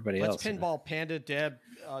and everybody else. Let's pinball Panda, Deb,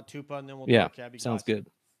 Tupa, and then we'll talk Abby. Sounds good.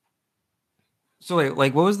 So wait,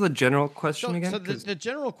 like what was the general question again? So the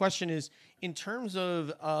general question is, in terms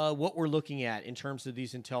of what we're looking at, in terms of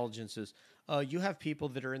these intelligences, you have people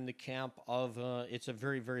that are in the camp of it's a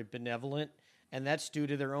very, very benevolent, and that's due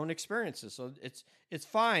to their own experiences. So it's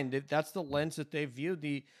fine. That's the lens that they've viewed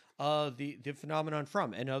the phenomenon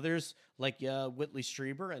from. And others like Whitley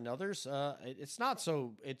Strieber and others, it's not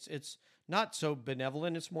so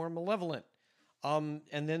benevolent. It's more malevolent. And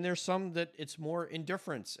then there's some that it's more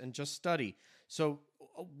indifference and just study. So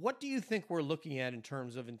what do you think we're looking at in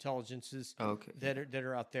terms of intelligences that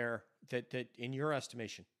are out there that in your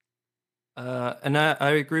estimation? And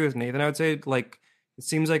I agree with Nathan. I would say like it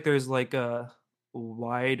seems like there's like a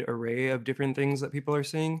wide array of different things that people are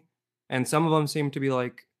seeing, and some of them seem to be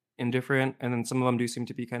like indifferent, and then some of them do seem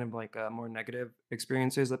to be kind of like more negative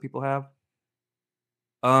experiences that people have.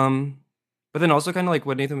 But then also kind of like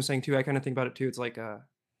what Nathan was saying too, I kind of think about it too. It's like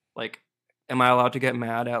am I allowed to get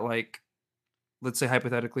mad at, like, let's say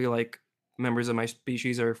hypothetically, like members of my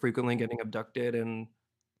species are frequently getting abducted and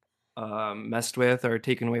messed with or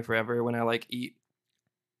taken away forever, when I like eat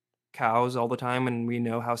cows all the time and we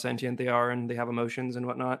know how sentient they are and they have emotions and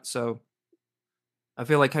whatnot. So I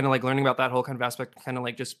feel like kind of like learning about that whole kind of aspect kind of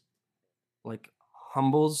like just like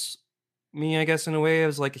humbles me, I guess, in a way,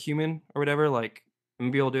 as like a human or whatever. Like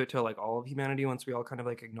maybe we'll do it to like all of humanity once we all kind of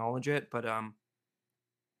like acknowledge it. But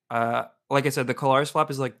like I said, the Colaris flap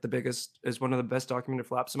is like is one of the best documented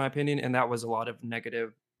flaps in my opinion, and that was a lot of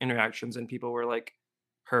negative interactions and people were like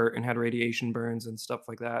hurt and had radiation burns and stuff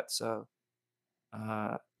like that. So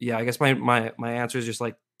yeah, I guess my answer is just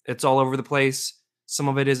like it's all over the place. Some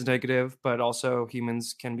of it is negative, but also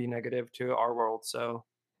humans can be negative to our world. So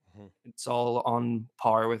it's all on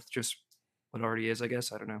par with just what already is, I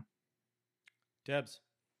guess. I don't know. Debs.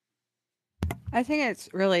 I think it's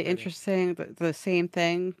really interesting that the same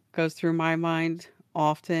thing goes through my mind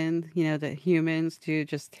often, that humans do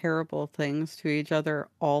just terrible things to each other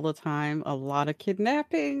all the time. A lot of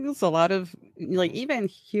kidnappings, a lot of like even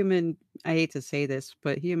human, I hate to say this,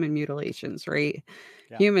 but human mutilations, right?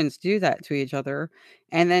 Yeah. Humans do that to each other.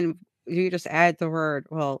 And then you just add the word,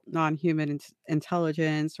 well, non-human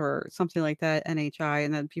intelligence or something like that, NHI,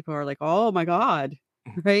 and then people are like, oh my God,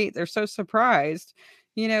 right? They're so surprised.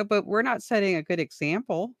 But we're not setting a good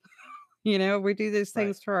example. We do these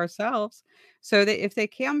things to ourselves. So that if they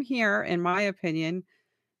come here, in my opinion,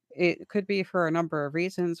 it could be for a number of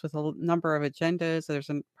reasons with a number of agendas. There's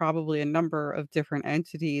probably a number of different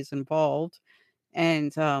entities involved.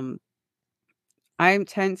 And I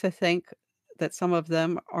tend to think that some of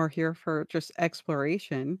them are here for just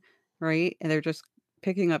exploration, right? And they're just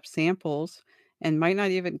picking up samples and might not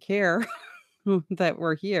even care that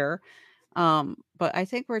we're here. But I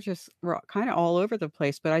think we're kind of all over the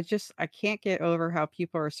place. But I can't get over how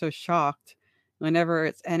people are so shocked whenever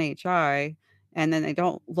it's NHI, and then they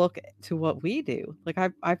don't look to what we do. Like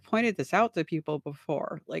I've pointed this out to people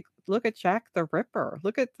before. Like look at Jack the Ripper.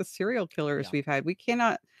 Look at the serial killers Yeah. we've had. We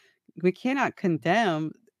cannot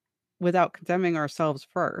condemn without condemning ourselves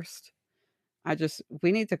first.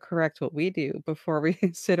 We need to correct what we do before we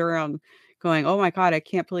sit around going, "Oh my god, I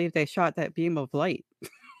can't believe they shot that beam of light."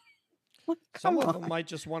 Some Come of on. them might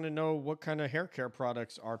just want to know what kind of hair care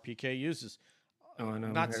products RPK uses. Oh, no,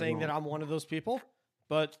 Not hair saying that roll. I'm one of those people,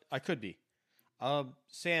 but I could be.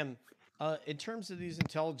 Sam, in terms of these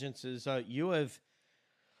intelligences, you have,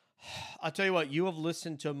 I'll tell you what, you have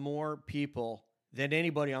listened to more people than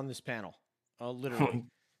anybody on this panel, literally.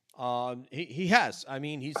 He has. I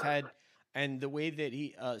mean, he's had, and the way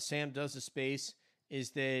that Sam does the space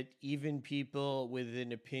is that even people with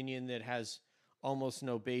an opinion that has almost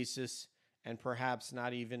no basis and perhaps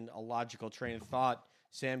not even a logical train of thought,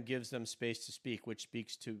 Sam gives them space to speak, which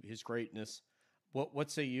speaks to his greatness.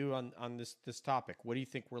 What say you on this topic? What do you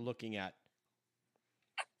think we're looking at?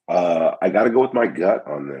 I got to go with my gut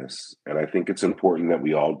on this, and I think it's important that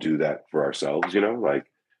we all do that for ourselves. Like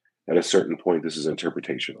at a certain point, this is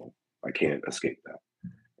interpretational. I can't escape that.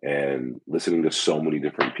 And listening to so many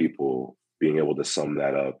different people, being able to sum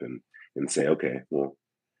that up and say, okay, well,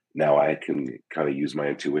 now I can kind of use my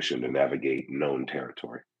intuition to navigate known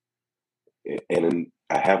territory. And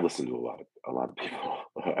I have listened to a lot of people.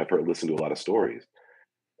 Listened to a lot of stories,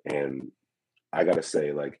 and I got to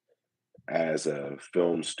say, like, as a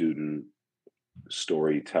film student,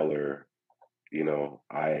 storyteller,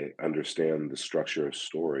 I understand the structure of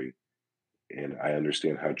story, and I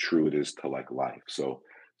understand how true it is to like life. So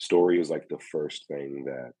story is like the first thing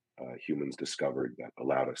that humans discovered that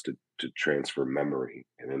allowed us to transfer memory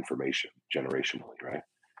and information generationally, right?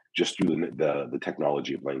 Just through the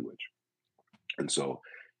technology of language. And so,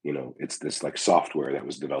 it's this like software that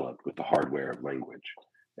was developed with the hardware of language.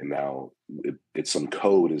 And now it's some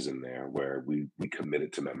code is in there where we commit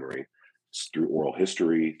it to memory. It's through oral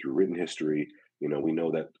history, through written history. We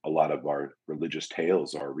know that a lot of our religious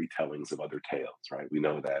tales are retellings of other tales, right? We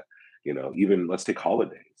know that, even let's take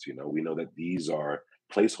holidays, we know that these are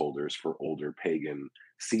placeholders for older pagan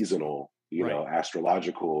seasonal, Right.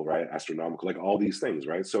 astrological, right? Astronomical, like all these things,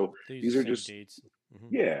 right? So They use these the are same just, dates. Hmm.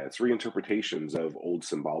 yeah, it's reinterpretations of old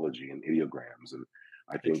symbology and ideograms. And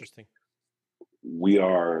I think Interesting.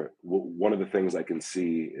 one of the things I can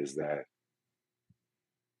see is that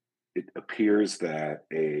it appears that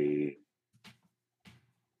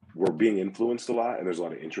we're being influenced a lot, and there's a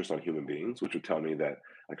lot of interest on human beings, which would tell me that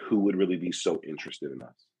like who would really be so interested in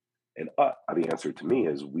us? And the answer to me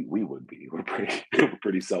is we would be. We're pretty we're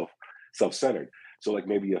pretty self-centered. So like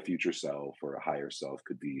maybe a future self or a higher self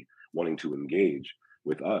could be wanting to engage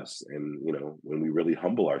with us, and when we really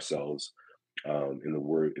humble ourselves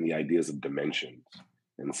in the ideas of dimensions,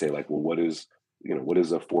 and say like, well, what is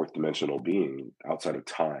a fourth dimensional being outside of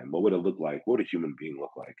time? What would it look like? What would a human being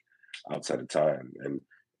look like outside of time? And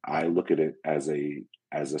I look at it as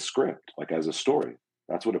a script, like as a story.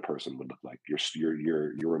 That's what a person would look like.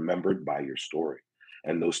 You're remembered by your story,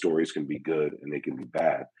 and those stories can be good and they can be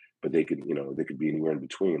bad, but they could be anywhere in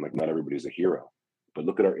between. Like not everybody's a hero, but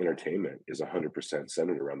look at our entertainment is 100%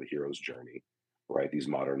 centered around the hero's journey, right? These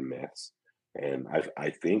modern myths, and I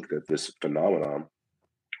think that this phenomenon,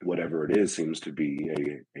 whatever it is, seems to be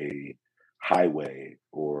a highway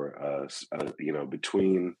or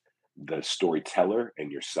between the storyteller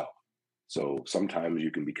and yourself. So sometimes you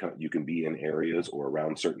can be in areas or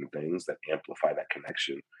around certain things that amplify that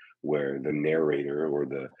connection, where the narrator or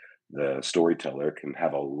the storyteller can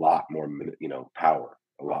have a lot more power,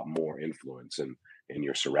 a lot more influence in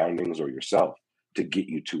your surroundings or yourself to get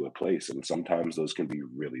you to a place. And sometimes those can be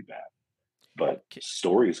really bad. But Ca-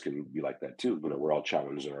 stories can be like that too. We're all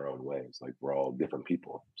challenged in our own ways. Like we're all different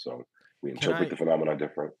people, so we Can interpret I the phenomena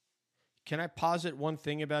different. can I posit one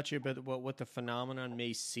thing about you about what the phenomenon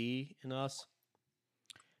may see in us?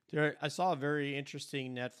 I saw a very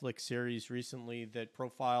interesting Netflix series recently that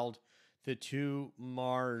profiled the two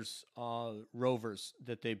Mars rovers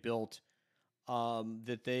that they built.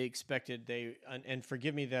 That they expected and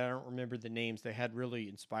forgive me that I don't remember the names. They had really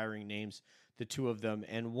inspiring names, the two of them,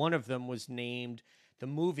 and one of them was named. the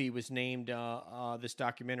movie was named this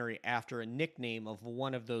documentary after a nickname of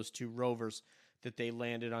one of those two rovers that they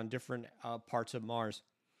landed on different parts of Mars.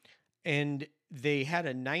 And they had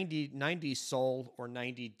a 90 sol or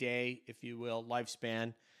 90 day, if you will,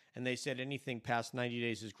 lifespan. And they said anything past 90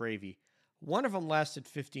 days is gravy. One of them lasted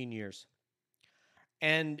 15 years.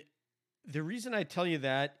 And the reason I tell you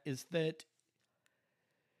that is that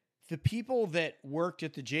the people that worked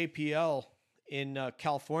at the JPL in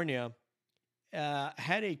California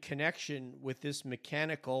had a connection with this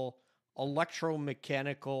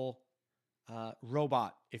electromechanical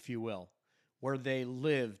robot, if you will, where they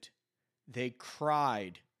lived, they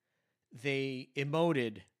cried, they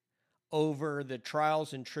emoted over the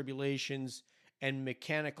trials and tribulations and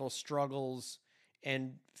mechanical struggles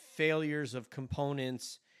and failures of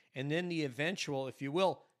components, and then the eventual, if you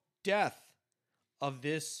will, death of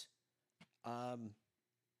this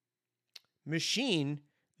machine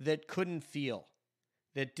that couldn't feel,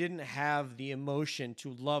 that didn't have the emotion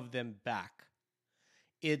to love them back.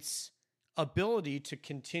 Its ability to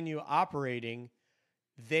continue operating,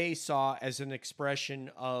 they saw as an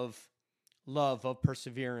expression of love, of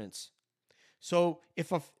perseverance. So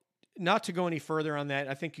not to go any further on that,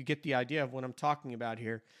 I think you get the idea of what I'm talking about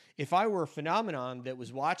here. If I were a phenomenon that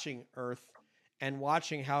was watching Earth and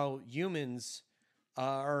watching how humans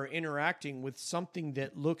are interacting with something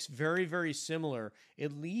that looks very, very similar,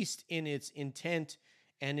 at least in its intent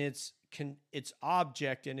and its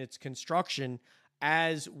object and its construction,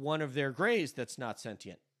 as one of their grays that's not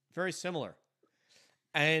sentient. Very similar.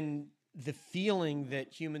 And the feeling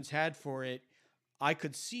that humans had for it, I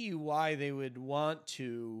could see why they would want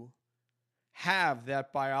to have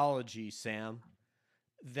that biology, Sam,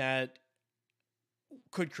 that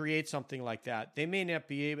could create something like that. They may not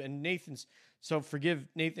be able, and so forgive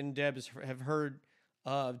Nathan and Deb have heard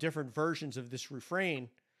different versions of this refrain,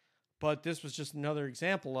 but this was just another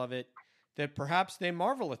example of it, that perhaps they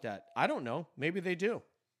marvel at that. I don't know. Maybe they do.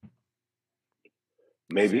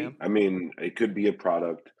 Maybe. Sam? I mean, it could be a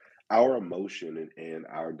product. Our emotion and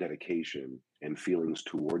our dedication and feelings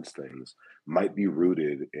towards things might be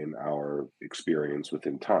rooted in our experience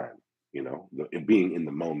within time, it being in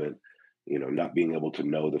the moment, not being able to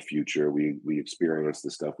know the future. We experience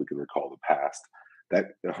the stuff, we can recall the past.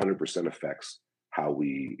 That 100% affects how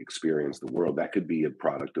we experience the world. That could be a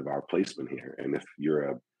product of our placement here. And if you're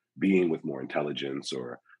a being with more intelligence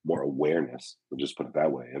or more awareness, we'll just put it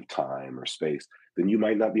that way, of time or space, then you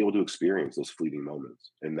might not be able to experience those fleeting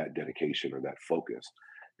moments and that dedication or that focus.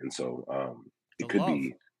 And so it could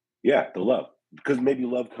be, the love, because maybe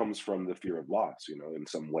love comes from the fear of loss, in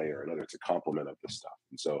some way or another. It's a complement of this stuff.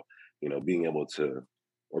 And so, being able to,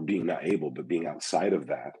 or being not able, but being outside of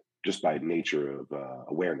that, just by nature of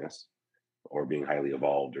awareness or being highly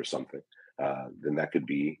evolved or something, then that could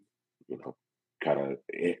be, kind of,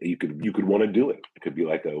 you could want to do it. It could be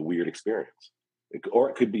like a weird experience, or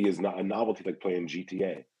it could be as not a novelty, like playing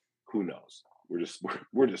GTA. Who knows? We're just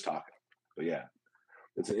talking. But yeah,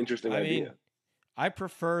 it's an interesting idea. I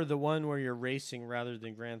prefer the one where you're racing rather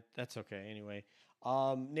than Grand. That's okay. Anyway,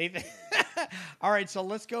 Nathan. All right, so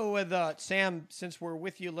let's go with Sam. Since we're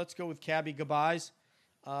with you, let's go with Cabby goodbyes.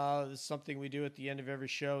 This is something we do at the end of every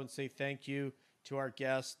show and say thank you to our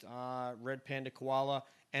guest, Red Panda Koala.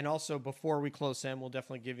 And also, before we close, Sam, we'll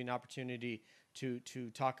definitely give you an opportunity to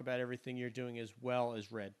talk about everything you're doing as well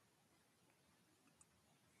as Red.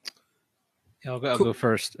 Yeah, I'll go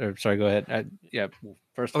first. Or sorry, go ahead.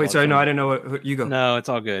 First. Oh, wait, sorry. No, I didn't know what you go. No, it's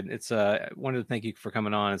all good. It's I wanted to thank you for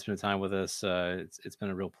coming on and spending time with us. It's been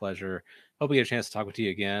a real pleasure. Hope we get a chance to talk with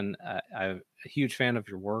you again. I'm a huge fan of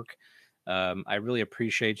your work. I really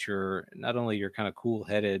appreciate not only your kind of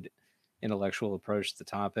cool-headed intellectual approach to the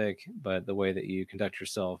topic, but the way that you conduct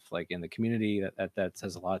yourself, like in the community. That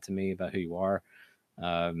says a lot to me about who you are.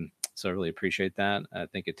 So I really appreciate that. I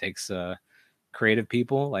think it takes creative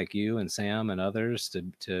people like you and Sam and others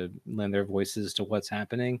to lend their voices to what's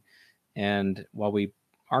happening. And while we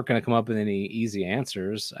aren't going to come up with any easy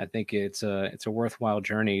answers, I think it's a worthwhile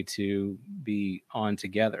journey to be on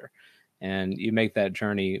together, and you make that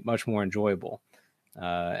journey much more enjoyable.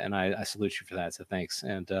 And I salute you for that. So thanks.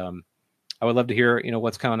 And I would love to hear,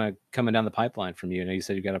 what's coming down the pipeline from you. You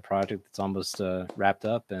said you got a project that's almost wrapped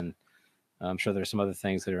up, and I'm sure there's some other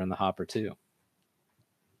things that are in the hopper too.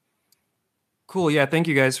 Cool. Yeah. Thank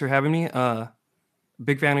you guys for having me.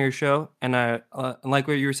 Big fan of your show. And I like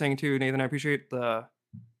what you were saying too, Nathan. I appreciate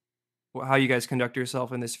how you guys conduct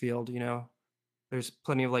yourself in this field. There's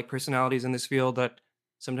plenty of personalities in this field that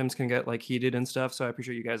sometimes can get heated and stuff. So I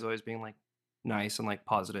appreciate you guys always being nice and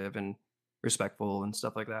positive and respectful and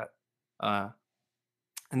stuff like that.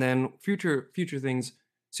 And then future things.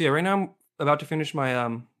 So yeah, right now about to finish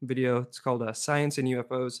my video. It's called Science and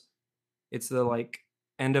UFOs. It's the like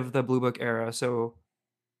end of the Blue Book era. So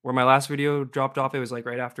where my last video dropped off, it was like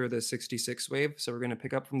right after the 66 wave. So we're going to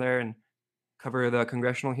pick up from there and cover the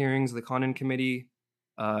congressional hearings, the Conan Committee,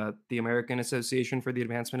 the American Association for the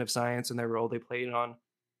Advancement of Science and their role they played on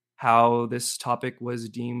how this topic was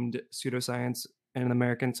deemed pseudoscience in the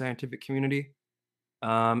American scientific community.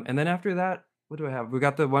 And then after that, what do I have? We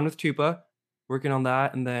got the one with Tupa, working on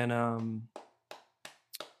that. And then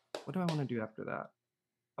what do I want to do after that?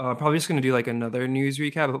 Probably just going to do like another news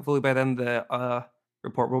recap. Hopefully by then the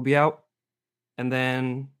report will be out. And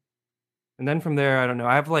then from there, I don't know.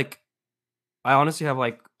 I honestly have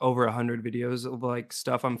like over 100 videos of like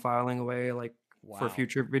stuff I'm filing away like for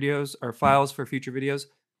future videos or files for future videos.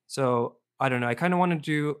 So I don't know. I kind of want to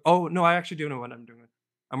do. Oh no, I actually do know what I'm doing.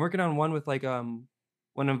 I'm working on one with like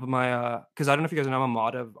one of my because I don't know if you guys know, I'm a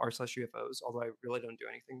mod of r/UFOs, although I really don't do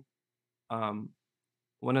anything.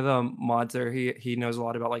 One of the mods there, he knows a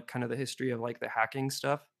lot about like kind of the history of like the hacking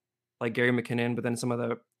stuff, like Gary McKinnon, but then some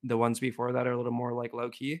of the ones before that are a little more like low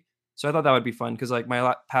key. So I thought that would be fun because like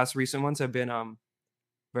my past recent ones have been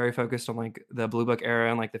very focused on like the Blue Book era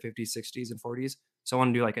and like the 50s, 60s, and 40s. So I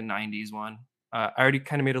want to do like a 90s one. I already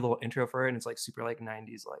kind of made a little intro for it, and it's like super like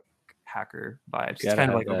 90s like hacker vibes. It's kind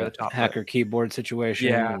of like over the top hacker keyboard situation.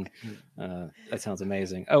 Yeah, and, that sounds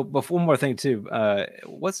amazing. Oh, but one more thing too.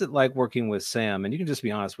 What's it like working with Sam? And you can just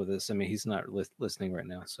be honest with us. I mean, he's not listening right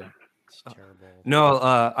now, so. It's terrible. No,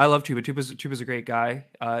 I love Tuba. Tuba's a great guy.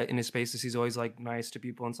 In his spaces, he's always like nice to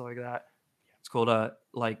people and stuff like that. It's cool to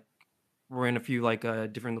like we're in a few like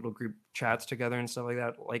different little group chats together and stuff like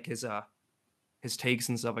that. Like his takes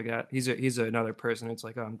and stuff like that. He's another person. It's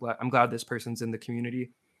like I'm glad this person's in the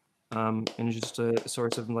community, and just a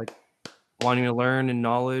source of like wanting to learn and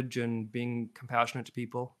knowledge and being compassionate to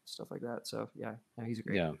people, stuff like that. So yeah, he's a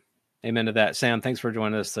great. Yeah, amen to that. Sam, thanks for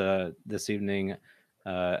joining us this evening.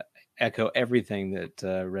 Echo everything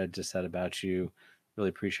that Red just said about you. Really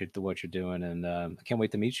appreciate what you're doing, and I can't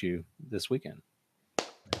wait to meet you this weekend.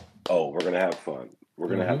 Oh, we're gonna have fun. We're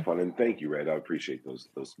gonna have fun, and thank you, Red. I appreciate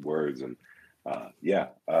those words, and I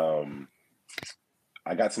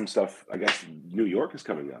got some stuff. I guess New York is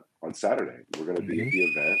coming up on Saturday. We're gonna be at the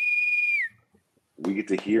event. We get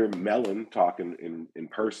to hear Mellon talking in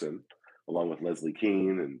person, along with Leslie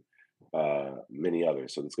Kean and many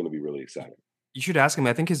others. So it's gonna be really exciting. You should ask him.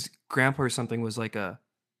 I think his grandpa or something was like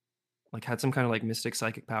had some kind of like mystic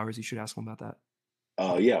psychic powers. You should ask him about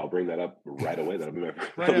that. Yeah, I'll bring that up right away. That'll be my,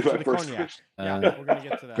 first cognac. Yeah, we're gonna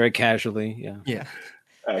get to that. Very casually, yeah. Yeah.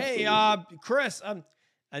 Hey, Chris,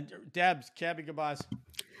 Debs, Cabby, goodbyes.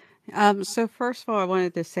 So first of all, I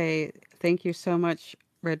wanted to say thank you so much,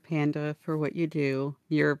 Red Panda, for what you do.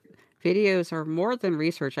 Your videos are more than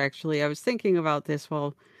research, actually. I was thinking about this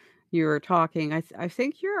while you were talking. I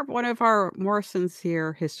think you're one of our more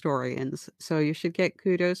sincere historians, so you should get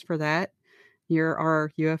kudos for that. You're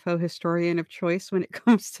our UFO historian of choice when it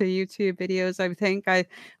comes to YouTube videos, I think.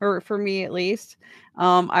 Or for me at least.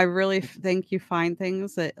 I really think you find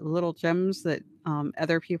things little gems that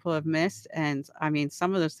other people have missed. And I mean,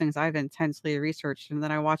 some of those things I've intensely researched, and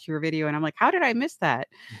then I watch your video and I'm like, how did I miss that?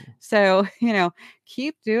 So,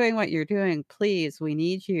 keep doing what you're doing. Please, we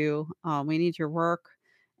need you. We need your work.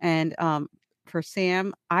 And for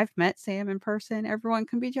Sam, I've met Sam in person. Everyone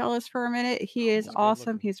can be jealous for a minute. He is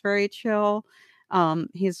awesome. He's very chill.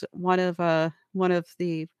 He's one of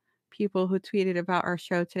the people who tweeted about our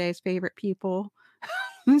show today's favorite people.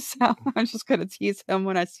 So I'm just gonna tease him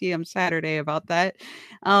when I see him Saturday about that.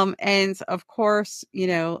 And of course,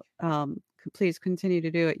 please continue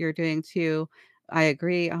to do what you're doing too. I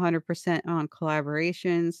agree 100% on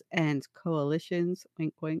collaborations and coalitions.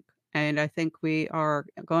 Wink, wink. And I think we are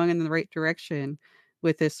going in the right direction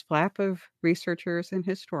with this flap of researchers and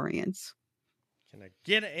historians. Can I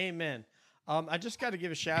get an amen? I just got to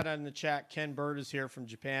give a shout out in the chat. Ken Bird is here from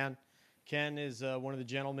Japan. Ken is one of the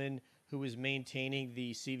gentlemen who is maintaining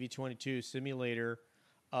the CV-22 simulator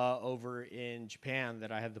over in Japan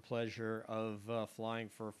that I had the pleasure of flying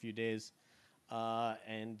for a few days.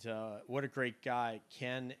 And what a great guy,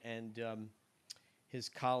 Ken, and his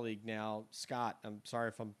colleague now, Scott. I'm sorry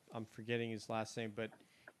if I'm forgetting his last name, but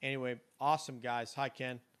anyway, awesome guys. Hi,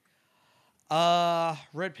 Ken.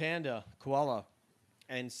 Red Panda, Koala,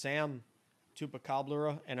 and Sam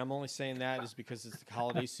Chupacabra, and I'm only saying that is because it's the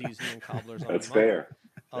holiday season and cobblers. That's fair.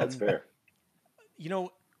 That's fair.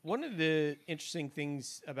 One of the interesting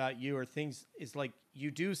things about you is like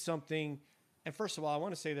you do something, and first of all, I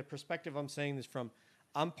want to say the perspective I'm saying this from.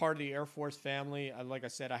 I'm part of the Air Force family. Like I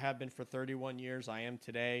said, I have been for 31 years. I am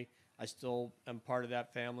today. I still am part of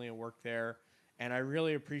that family and work there. and I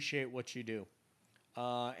really appreciate what you do.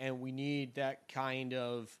 And we need that kind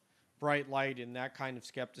of bright light and that kind of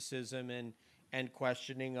skepticism and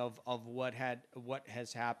questioning of what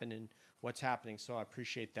has happened and what's happening. So I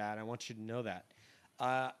appreciate that. I want you to know that.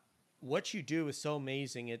 What you do is so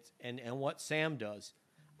amazing. And what Sam does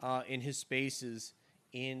in his spaces,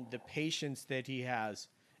 in the patience that he has,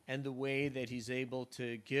 and the way that he's able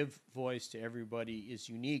to give voice to everybody is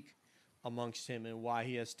unique amongst him, and why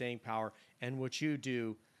he has staying power. And what you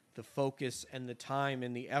do, the focus and the time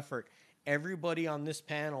and the effort, everybody on this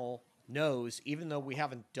panel knows, even though we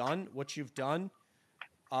haven't done what you've done,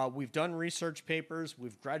 we've done research papers,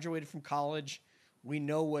 we've graduated from college, we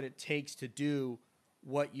know what it takes to do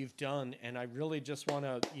what you've done. And I really just want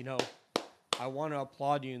to, I want to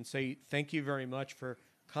applaud you and say thank you very much for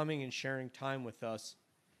coming and sharing time with us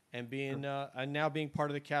and being and now being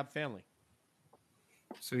part of the CAB family.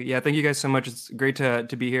 So yeah, thank you guys so much. It's great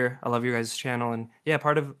to be here. I love your guys' channel, and yeah,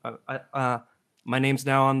 part of my name's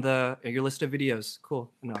now on your list of videos.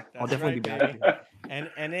 Cool. No, I'll definitely be back. And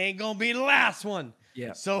it ain't gonna be the last one.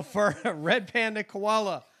 Yeah. So for Red Panda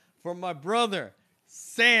Koala, for my brother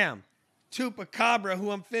Sam Tupacabra,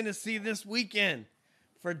 who I'm finna see this weekend,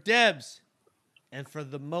 for Debs, and for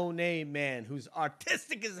the Monet man, who's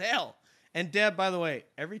artistic as hell. And Deb, by the way,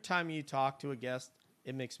 every time you talk to a guest,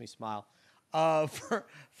 it makes me smile.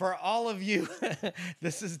 For all of you,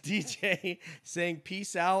 this is DJ saying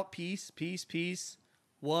peace out, peace, peace, peace,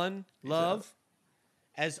 one, love.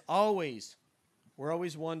 As always, we're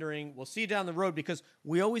always wondering, we'll see you down the road, because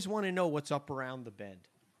we always want to know what's up around the bend.